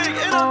lanes quick.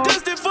 And I'm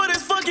destined for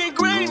this fucking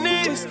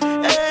greatness,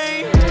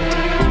 ayy.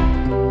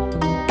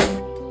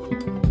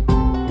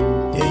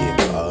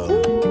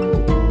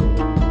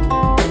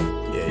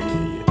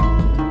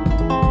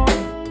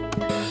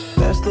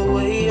 That's the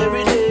way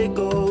every day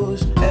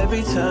goes.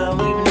 Every time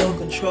we've no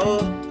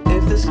control.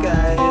 If the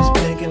sky is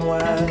pink and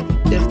white,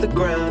 if the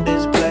ground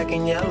is black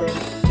and yellow,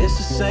 it's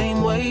the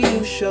same way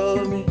you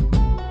showed me.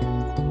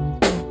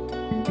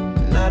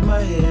 Nod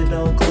my head,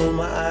 don't close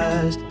my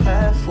eyes.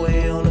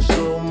 Halfway on a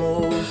slow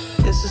move.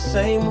 It's the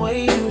same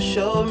way you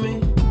showed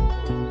me.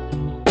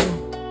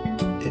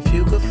 If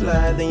you could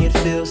fly, then you'd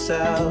feel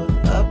south.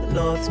 Up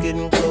north's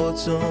getting cold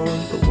soon.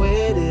 The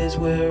way it is,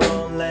 we're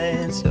on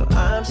land, so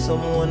I'm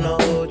someone to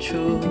hold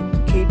true.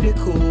 Keep you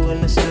cool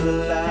when it's still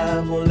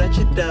alive. Won't let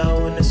you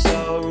down when it's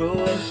all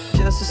ruined.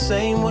 Just the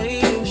same way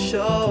you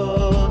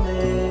showed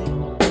me.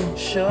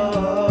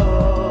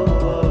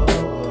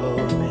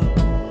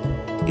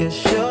 You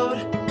showed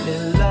me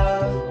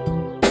love.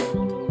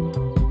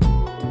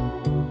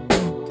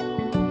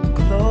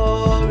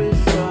 Glory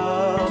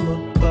from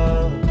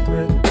above.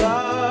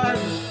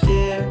 Regardless,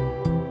 dear,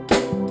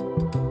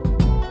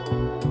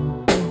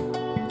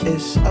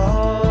 it's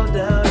all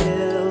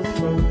downhill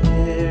from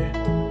here.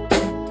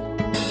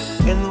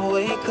 In the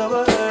wake of a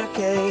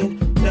hurricane,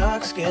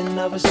 dark skin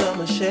of a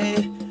summer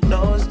shade,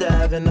 nose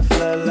dive in the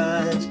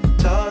floodlines,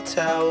 tall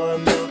tower,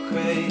 milk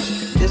crate.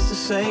 It's the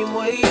same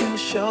way you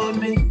showed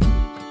me.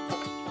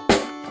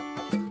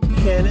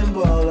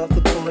 Cannonball off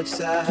the porch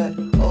side,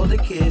 older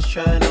kids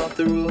trying off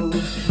the roof.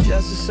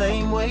 Just the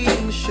same way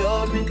you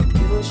showed me.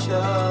 You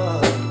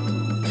showed.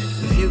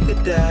 If you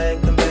could die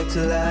and come back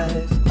to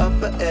life, up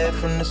for air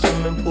from the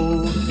swimming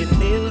pool, you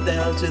kneel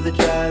down to the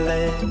dry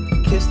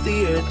land, kiss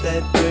the earth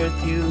that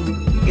birthed you,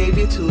 gave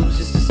you tools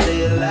just to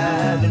stay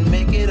alive and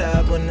make it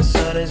out when the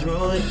sun is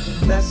ruined.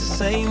 That's the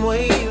same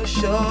way you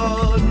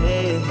showed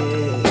me.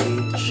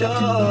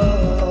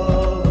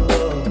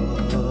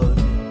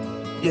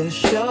 You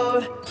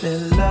showed me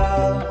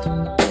love.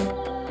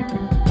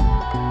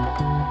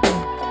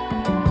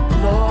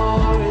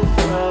 Glory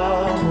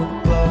from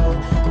above.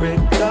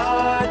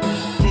 Regard,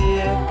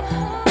 dear,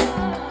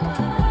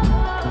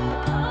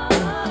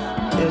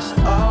 it's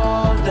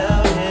all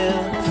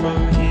downhill from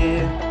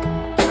here.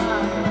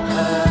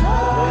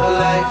 Real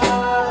life,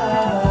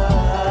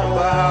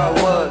 remember how it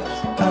was.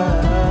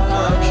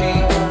 I'm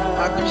King,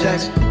 Michael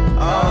Jackson,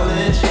 all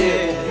this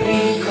shit.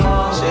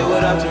 Say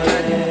what up to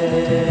Randy.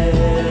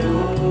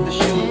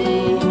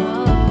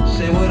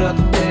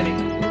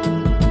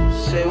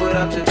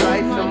 To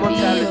life and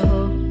mortality.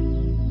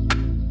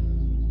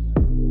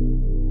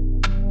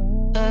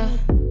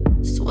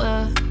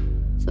 Swear,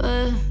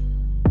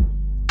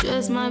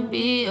 just might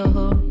be a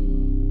hoe.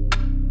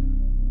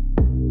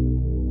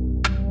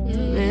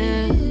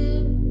 Real.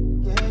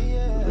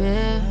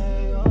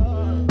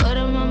 What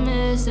am I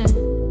missing?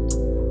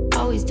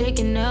 Always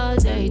taking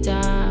L's every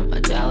time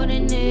I try with a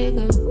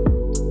nigga.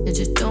 They're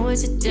just doing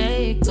what you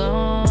take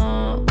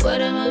on.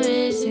 What am I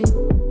missing?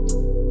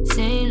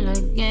 Seem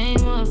like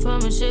game up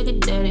from a sugar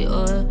daddy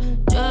or a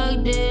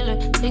drug dealer.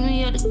 Take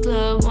me out the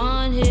club,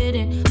 one hit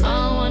and I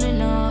don't wanna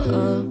know.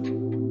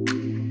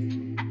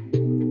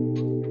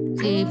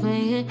 Keep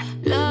playing,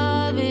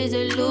 love is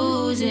a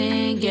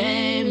losing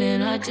game,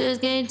 and I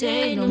just can't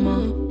take no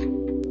more.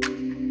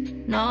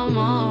 No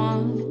more.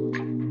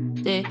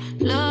 Say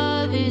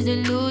love is a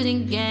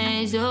losing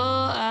game, so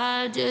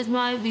I just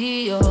might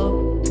be a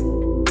hoe.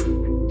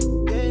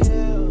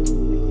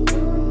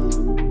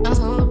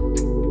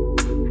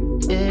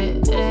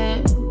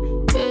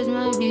 Just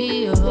might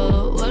be a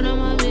hoe. What am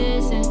I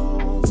missing?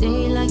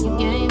 Seem like you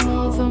gave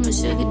more from a a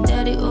sugar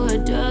daddy or a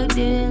drug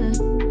dealer.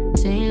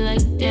 Seem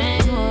like a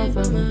dang more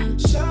from her.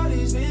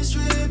 Shawty's been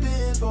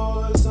stripping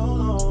for so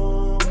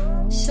long.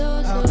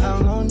 How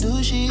long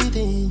do she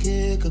think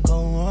it could go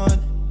on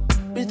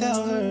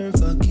without her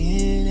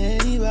fucking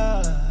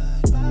anybody?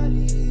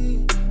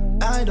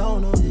 I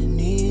don't know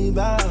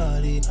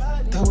anybody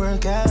that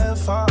work at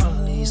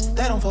Follies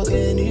that don't fuck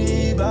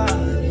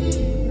anybody.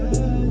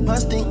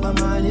 Must think my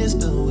mind is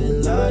filled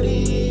with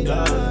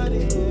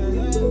la-di-da-di.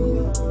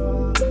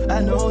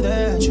 I know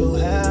that you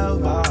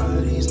have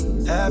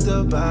bodies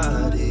after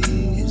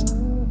bodies.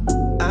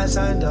 I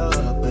signed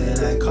up when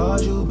I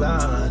called you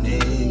Bonnie.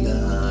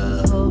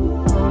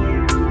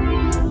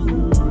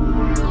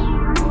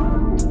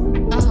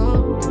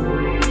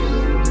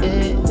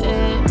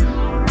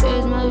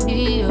 This must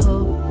be a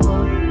hope.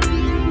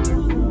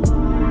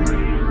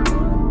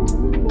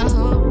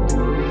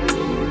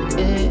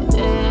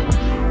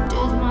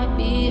 This might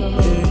be a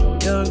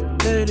hope. Young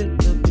lady,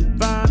 looking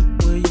fine,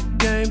 where you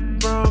came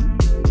from?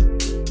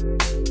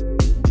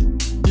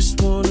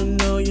 Just wanna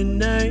know your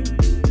name.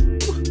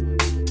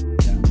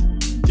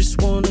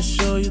 Just wanna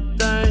show you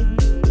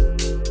things.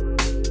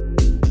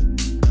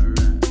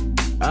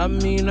 I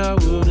mean, I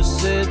would've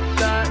said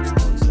that.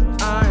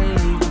 I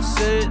ain't even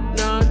said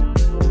none.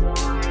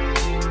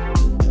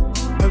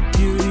 Her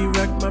beauty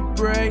wrecked my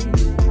brain.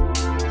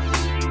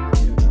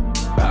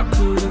 I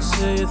couldn't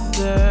say a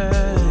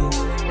thing.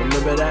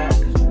 Remember that?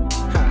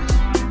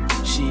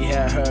 She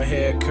had her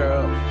hair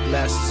curled,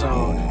 glasses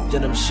on,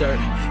 denim shirt,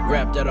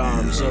 wrapped at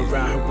arms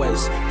around her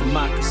waist. The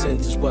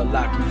moccasins is what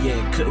locked me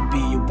in, couldn't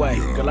be away.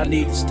 Girl, I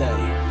need to stay.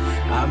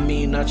 I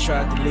mean, I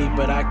tried to leave,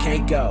 but I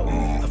can't go.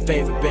 Her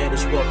favorite band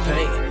is War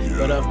Paint,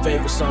 but her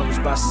favorite song is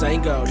by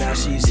Sango. Now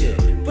she's here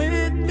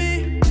with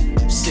me,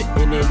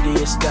 sitting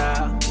Indian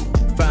style.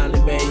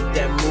 Finally made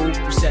that move,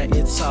 we sat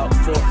and talked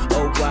for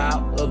a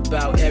while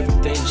about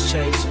everything's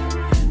changing.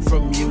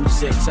 From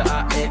music to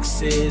our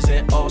exes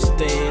in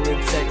Austin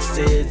and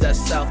Texas at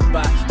South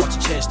by. Watch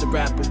Chance the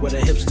Rapper with a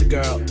hipster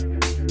girl.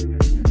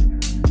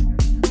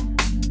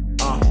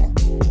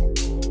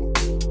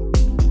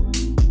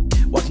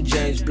 Watching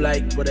James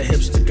Blake with a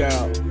hipster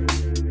girl.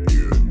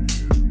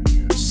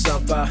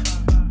 Suffer.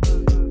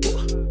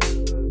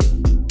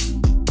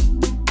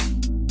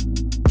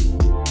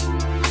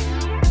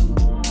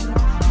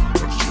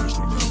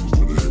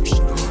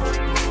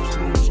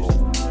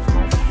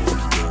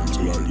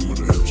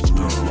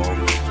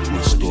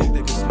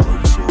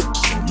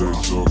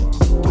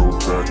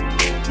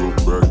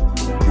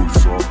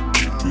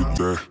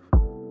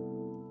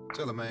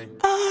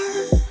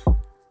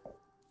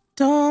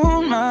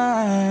 Don't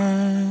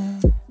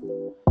mind.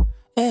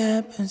 It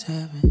happens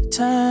every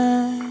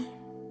time.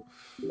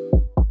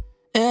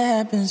 It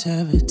happens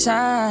every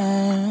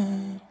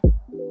time.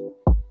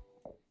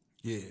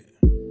 Yeah.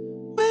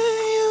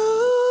 When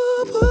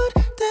you put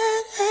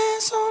that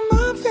ass on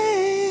my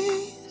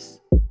face,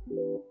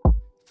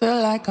 feel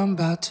like I'm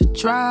about to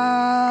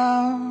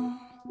drown,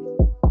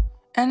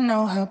 and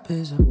no help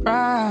is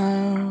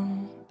around.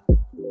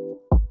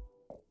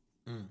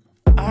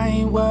 I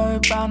ain't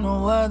worried about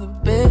no other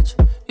bitch.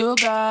 You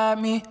got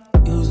me.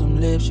 Use them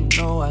lips, you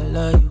know I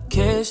love you.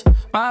 Kiss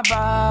my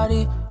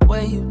body,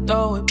 way you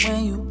throw it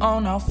when you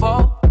on our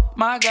fault.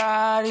 My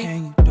God,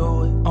 can you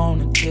do it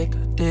on a dick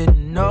I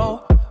didn't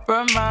know?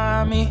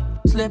 Remind me,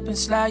 slip and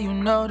slide, you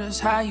know that's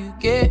how you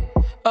get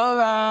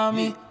around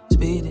me.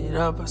 Speed it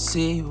up, I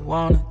see you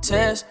wanna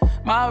test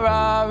my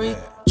Rari.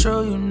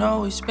 True, you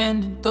know we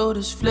spinning through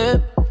this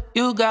flip.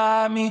 You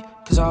got me,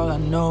 cause all I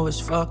know is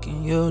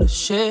fucking you the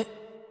shit.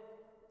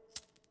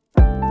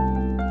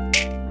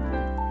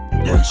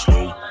 Nice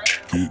slow,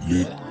 get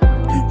lit,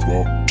 hip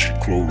drop,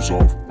 clothes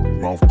off,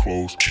 mouth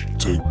closed,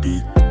 take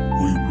dick,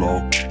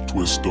 reblock,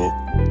 twist up,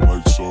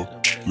 lights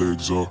up,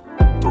 legs up,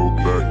 throw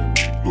back,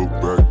 look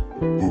back,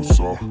 boots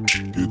off,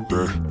 get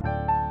that.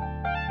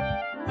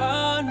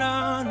 Oh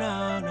no,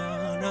 no, no,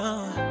 no.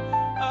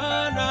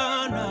 Oh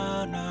no,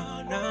 no, no,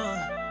 no.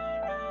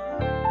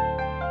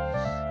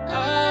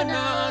 Oh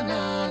no,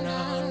 no, no,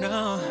 no.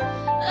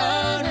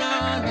 Oh no,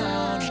 no,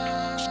 no.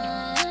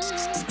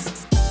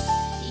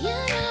 You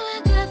know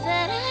I got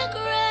that act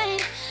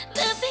right.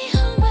 They'll be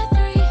home by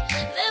 3.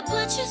 They'll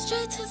put you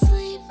straight to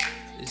sleep.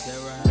 Is that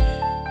right?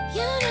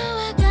 You know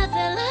I got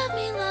that love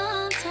me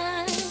long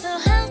time. So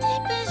how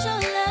deep is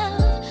your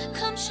love?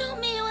 Come show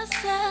me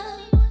what's up.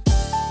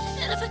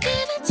 And if I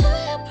give it to you,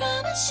 I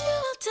promise you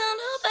won't tell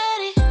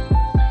nobody.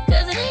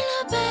 Cause it ain't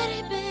nobody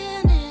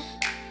been there.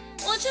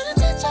 Want you to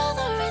touch all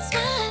the right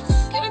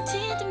spots.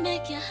 Guaranteed to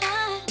make you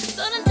hot.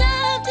 Gonna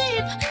dive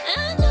deep,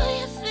 and I know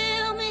you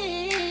feel me.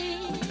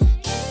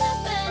 Keep my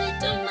body,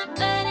 do my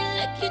body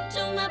like you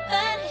do my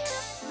body.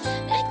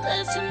 Make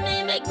love to me,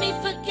 make me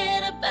forget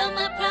about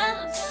my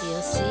problems.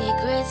 Your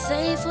secret's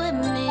safe with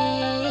me.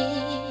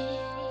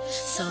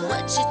 So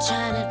what you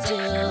tryna do?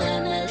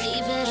 I'ma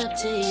leave it up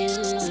to you.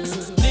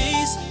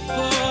 These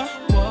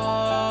 4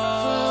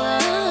 walls,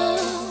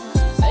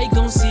 they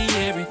gon' see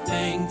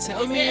everything.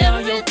 Tell me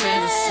all your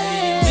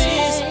fantasies.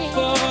 These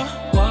 4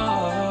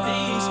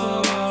 walls,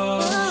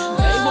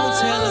 they won't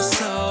tell us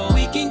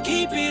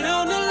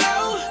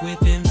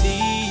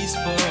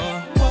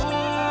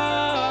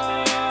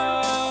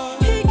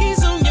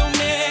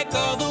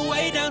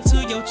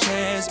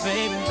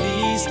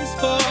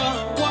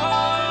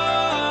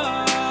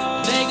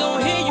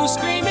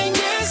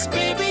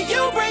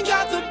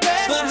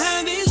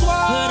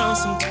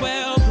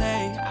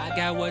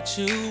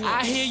you.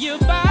 I hear your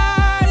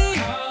body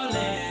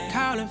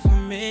calling for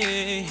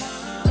me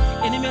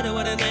in the middle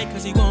of the night,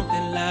 cause you want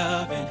that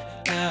loving.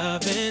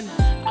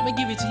 I'ma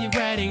give it to you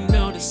right, ain't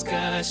no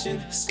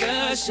discussion.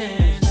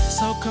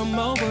 So come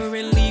over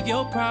and leave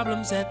your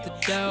problems at the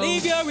door.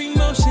 Leave your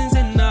emotions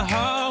in the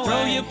hallway.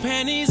 Throw your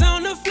panties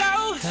on the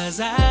floor, cause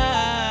I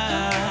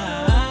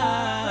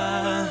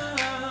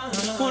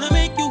wanna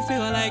make you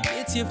feel like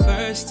it's your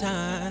first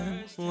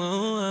time.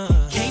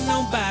 Can't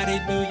nobody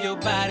do your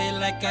body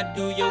like I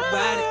do your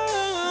body.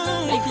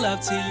 Make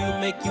love to you,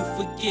 make you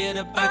forget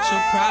about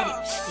your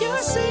problems. Your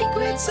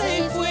secret's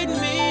safe with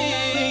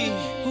me.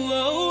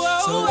 Whoa.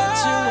 So what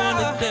you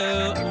wanna do?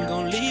 I'm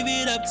gon' leave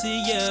it up to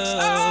you.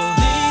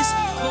 These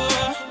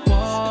four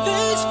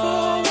walls,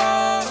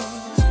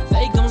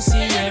 they gon'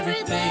 see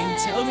everything.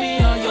 Tell me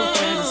all your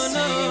fantasies.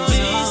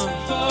 These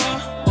four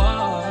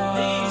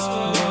walls,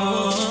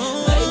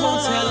 they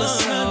won't tell us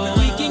something.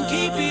 We can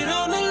keep it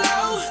on the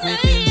low.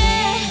 Within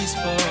these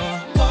four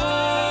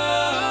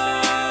walls,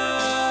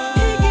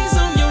 hickeys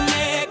on your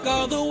neck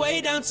all the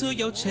way down to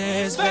your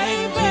chest,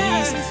 baby.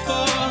 These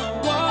four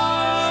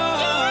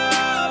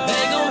walls,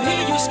 they gon'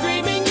 hear you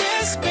screaming,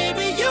 yes,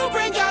 baby, you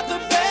bring out the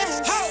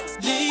best.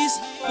 These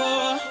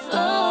four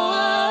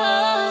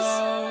walls,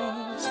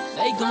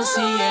 they gon'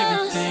 see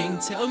everything.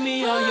 Tell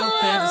me all your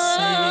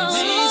fantasies.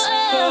 These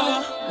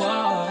four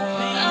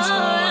walls,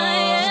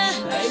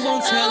 they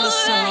won't tell us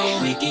so.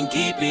 We can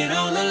keep it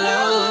on the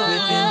low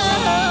within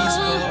these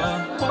four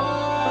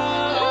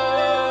walls.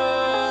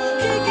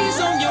 Hickeys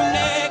on your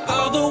neck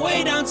all the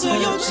way down to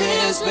your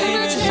chest,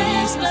 baby.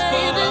 These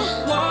four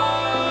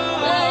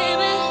walls,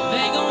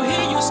 they gon'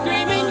 hear you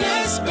screaming,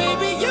 yes,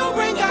 baby, you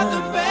bring out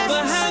the best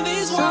behind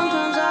these walls.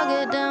 Sometimes I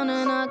get down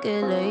and I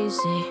get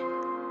lazy.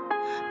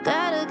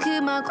 Gotta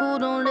keep my cool,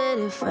 don't let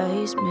it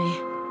face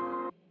me.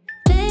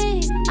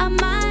 Think I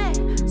might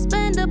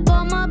spend up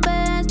all my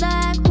bands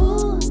like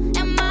who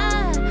am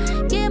I?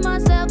 Give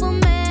myself a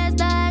man's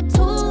like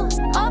 2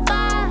 or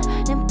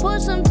 5, then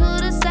push them to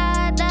the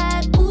side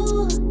like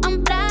ooh,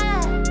 I'm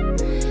fly.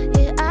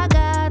 Yeah, I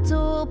got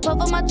to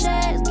puff on my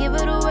chest, give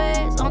it a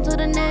raise, on to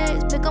the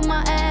next, pick up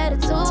my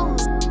attitude.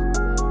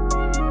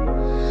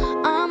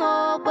 I'm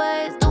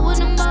always doing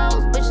the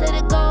most, bitch, let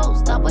it go.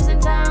 Stop wasting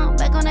time,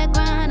 back on that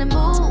grind and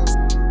move.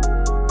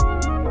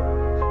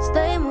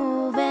 Stay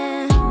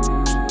moving,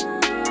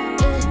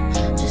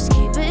 yeah, just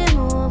keep it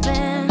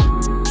moving.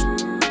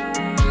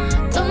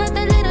 Don't let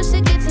that little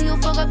shit get to you,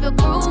 fuck up your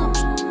groove.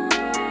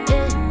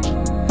 Yeah,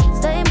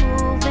 stay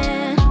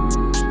moving,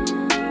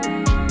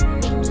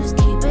 just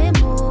keep it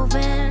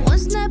moving. One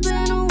snap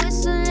and a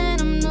whistle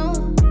and I'm new.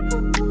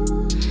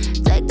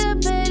 Take that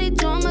petty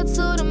drama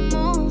to the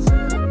moon.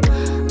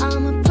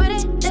 I'm a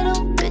pretty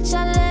little bitch, I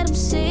let them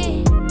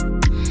see.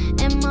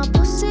 And my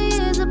pussy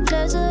is a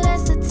pleasure,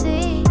 that's the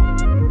tea.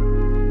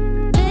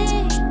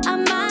 Think I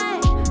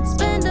might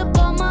spend up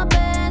all my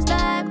bands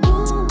like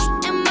who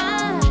am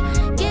I?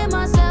 Give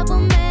myself a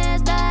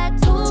man's like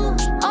 2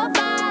 or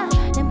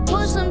 5, then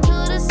push them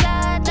to the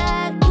side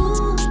like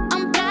ooh,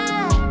 I'm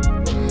fly.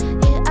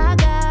 Yeah, I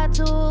got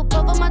to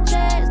puff on my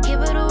chest,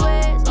 give it a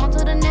raise, on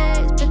to the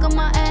next, pick up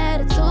my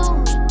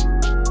attitude.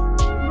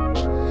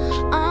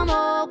 I'm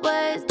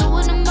always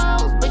doing the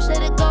most, bitch,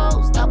 let it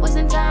go. Stop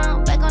wasting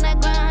time, back on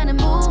that grind and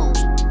move.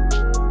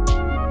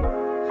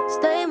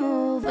 Stay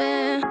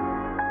moving.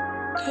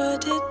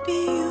 Could it be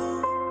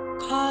you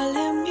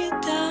calling me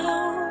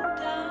down?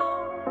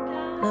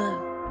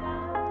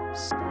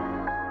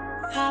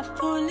 My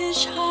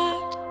foolish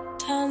heart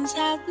turns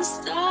at the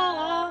stars.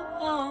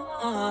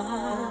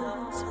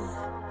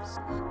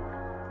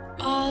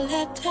 All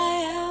that I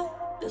am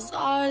is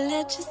all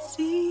that you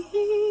see.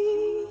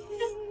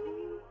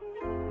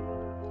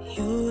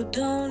 You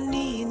don't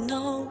need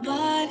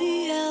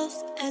nobody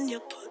else, and you're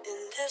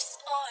putting this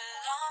all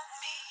on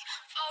me.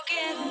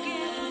 Forget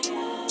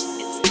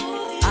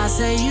it. I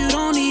say you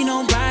don't need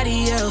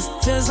nobody else.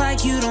 Feels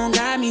like you don't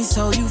got me,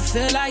 so you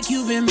feel like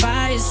you've been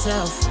by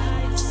yourself.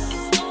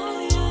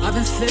 I've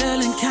been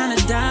feeling kinda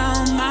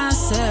down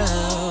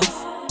myself.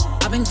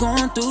 I've been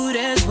going through it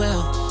as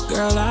well.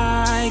 Girl,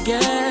 I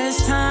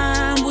guess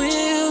time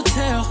will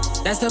tell.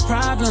 That's the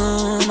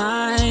problem,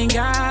 I ain't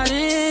got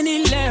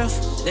any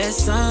left. There's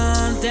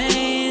some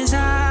things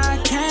I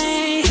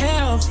can't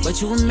help,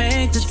 but you will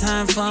make the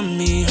time for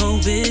me.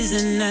 Hope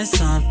isn't that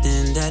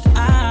something that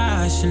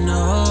I should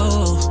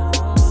know?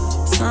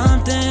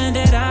 Something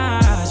that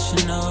I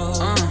should know.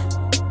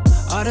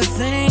 All the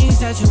things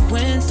that you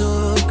went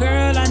through,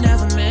 girl, I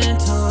never meant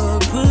to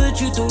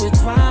put you through it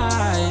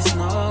twice,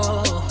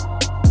 no.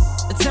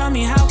 Tell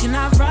me, how can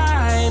I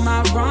right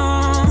my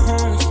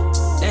wrongs?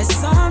 That's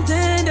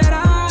something that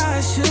I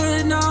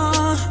should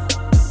know.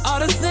 All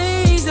the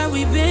things that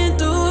we've been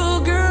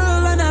through,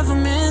 girl, I never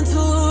meant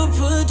to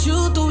put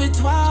you through it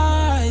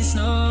twice,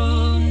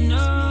 no,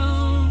 no.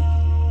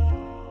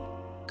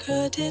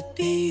 Could it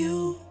be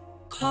you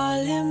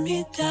calling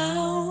me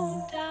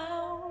down?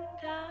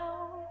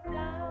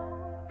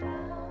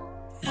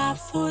 My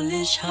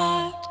foolish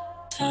heart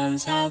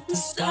turns out the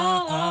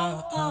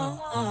stars.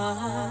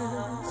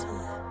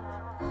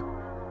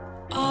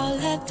 All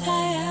that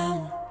I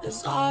am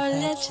is all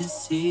that you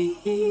see.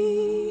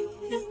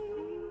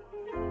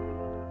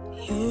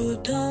 You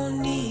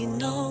don't need